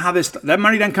 I don't know how that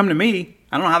money doesn't come to me.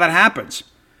 I don't know how that happens.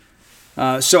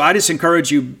 So I just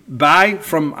encourage you, buy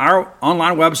from our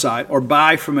online website or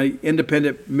buy from an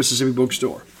independent Mississippi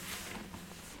bookstore.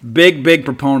 Big, big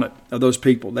proponent of those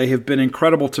people. They have been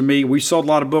incredible to me. We sold a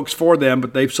lot of books for them,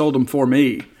 but they've sold them for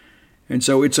me. And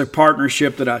so it's a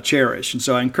partnership that I cherish. And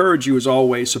so I encourage you, as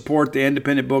always, support the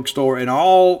independent bookstore and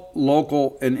all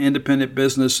local and independent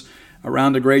business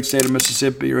around the great state of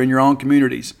Mississippi or in your own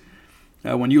communities.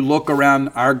 When you look around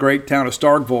our great town of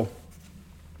Starkville,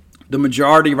 the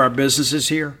majority of our businesses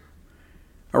here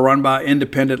are run by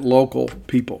independent local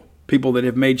people that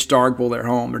have made Starkville their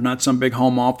home. They're not some big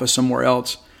home office somewhere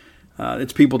else.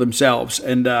 It's people themselves.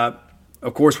 And, of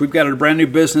course, we've got a brand new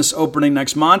business opening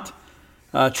next month,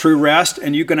 True Rest,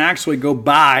 and you can actually go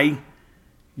buy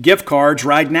gift cards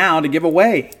right now to give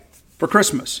away for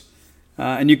Christmas.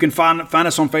 And you can find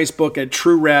us on Facebook at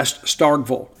True Rest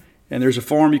Starkville. And there's a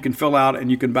form you can fill out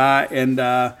and you can buy. And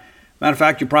matter of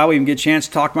fact, you'll probably even get a chance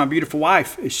to talk to my beautiful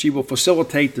wife. She will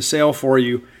facilitate the sale for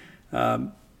you.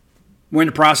 We're in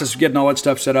the process of getting all that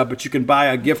stuff set up, but you can buy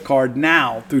a gift card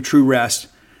now through True Rest.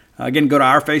 Again, go to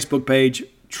our Facebook page,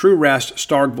 True Rest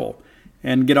Starkville,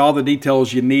 and get all the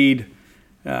details you need.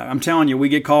 I'm telling you, we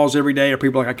get calls every day, or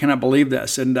people are like, I cannot believe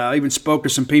this. And I even spoke to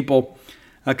some people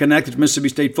connected to Mississippi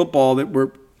State football that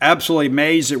were absolutely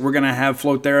amazed that we're going to have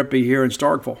float therapy here in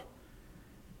Starkville.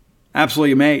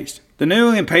 Absolutely amazed. The New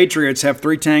England Patriots have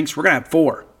 3 tanks. We're going to have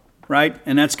 4, right?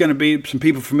 And that's going to be some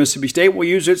people from Mississippi State will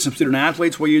use it. Some student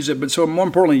athletes will use it. But so more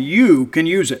importantly, you can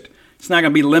use it. It's not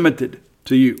going to be limited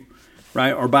to you,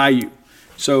 right, or by you.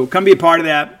 So come be a part of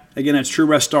that. Again, that's True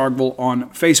Rest Starkville on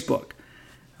Facebook.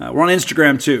 We're on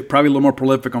Instagram too. Probably a little more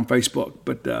prolific on Facebook.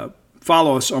 But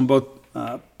follow us on both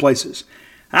places.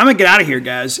 I'm going to get out of here,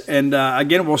 guys. And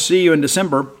again, we'll see you in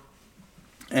December.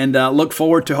 And look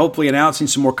forward to hopefully announcing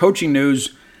some more coaching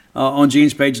news on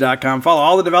genespage.com. Follow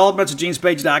all the developments at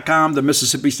genespage.com, the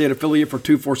Mississippi State affiliate for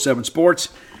 247 Sports.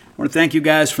 I want to thank you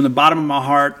guys from the bottom of my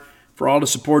heart for all the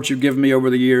support you've given me over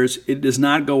the years. It does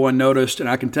not go unnoticed. And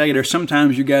I can tell you, there's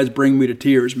sometimes you guys bring me to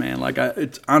tears, man.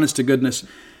 It's honest to goodness.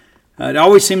 It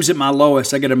always seems at my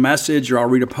lowest. I get a message or I'll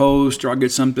read a post or I'll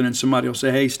get something and somebody will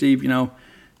say, hey, Steve,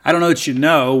 I don't know that you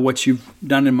know what you've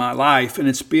done in my life, and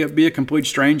it's be a complete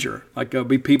stranger.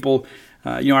 Be people,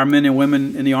 our men and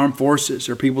women in the armed forces,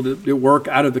 or people that work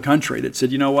out of the country that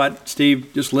said, you know what,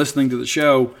 Steve, just listening to the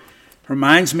show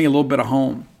reminds me a little bit of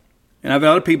home. And I've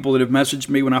had other people that have messaged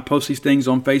me when I post these things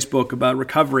on Facebook about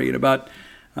recovery and about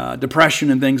depression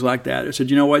and things like that. They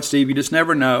said, you know what, Steve, you just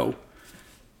never know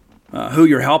who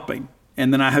you're helping.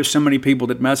 And then I have so many people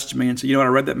that message me and say, I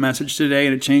read that message today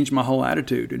and it changed my whole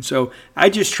attitude. And so I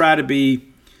just try to be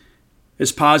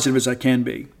as positive as I can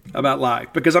be about life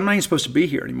because I'm not even supposed to be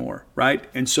here anymore, right?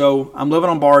 And so I'm living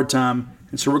on borrowed time.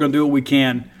 And so we're going to do what we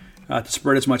can to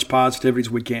spread as much positivity as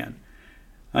we can.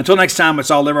 Until next time, let's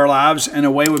all live our lives in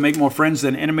a way we make more friends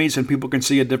than enemies and people can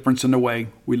see a difference in the way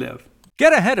we live.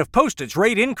 Get ahead of postage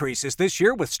rate increases this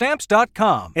year with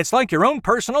Stamps.com. It's like your own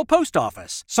personal post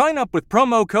office. Sign up with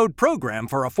promo code PROGRAM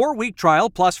for a 4-week trial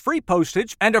plus free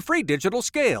postage and a free digital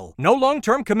scale. No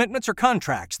long-term commitments or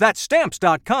contracts. That's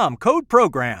Stamps.com, code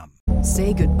PROGRAM.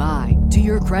 Say goodbye to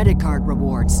your credit card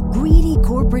rewards. Greedy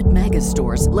corporate mega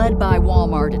stores, led by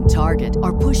Walmart and Target,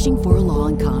 are pushing for a law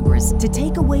in Congress to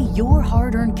take away your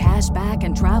hard-earned cash back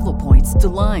and travel points to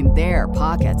line their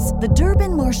pockets. The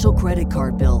Durbin-Marshall credit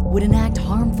card bill would enact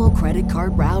harmful credit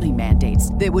card routing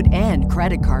mandates that would end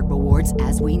credit card rewards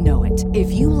as we know it.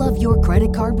 If you love your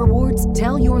credit card rewards,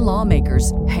 tell your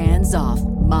lawmakers, hands off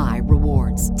my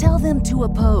rewards. Tell them to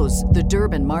oppose the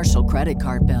Durbin-Marshall credit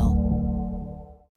card bill.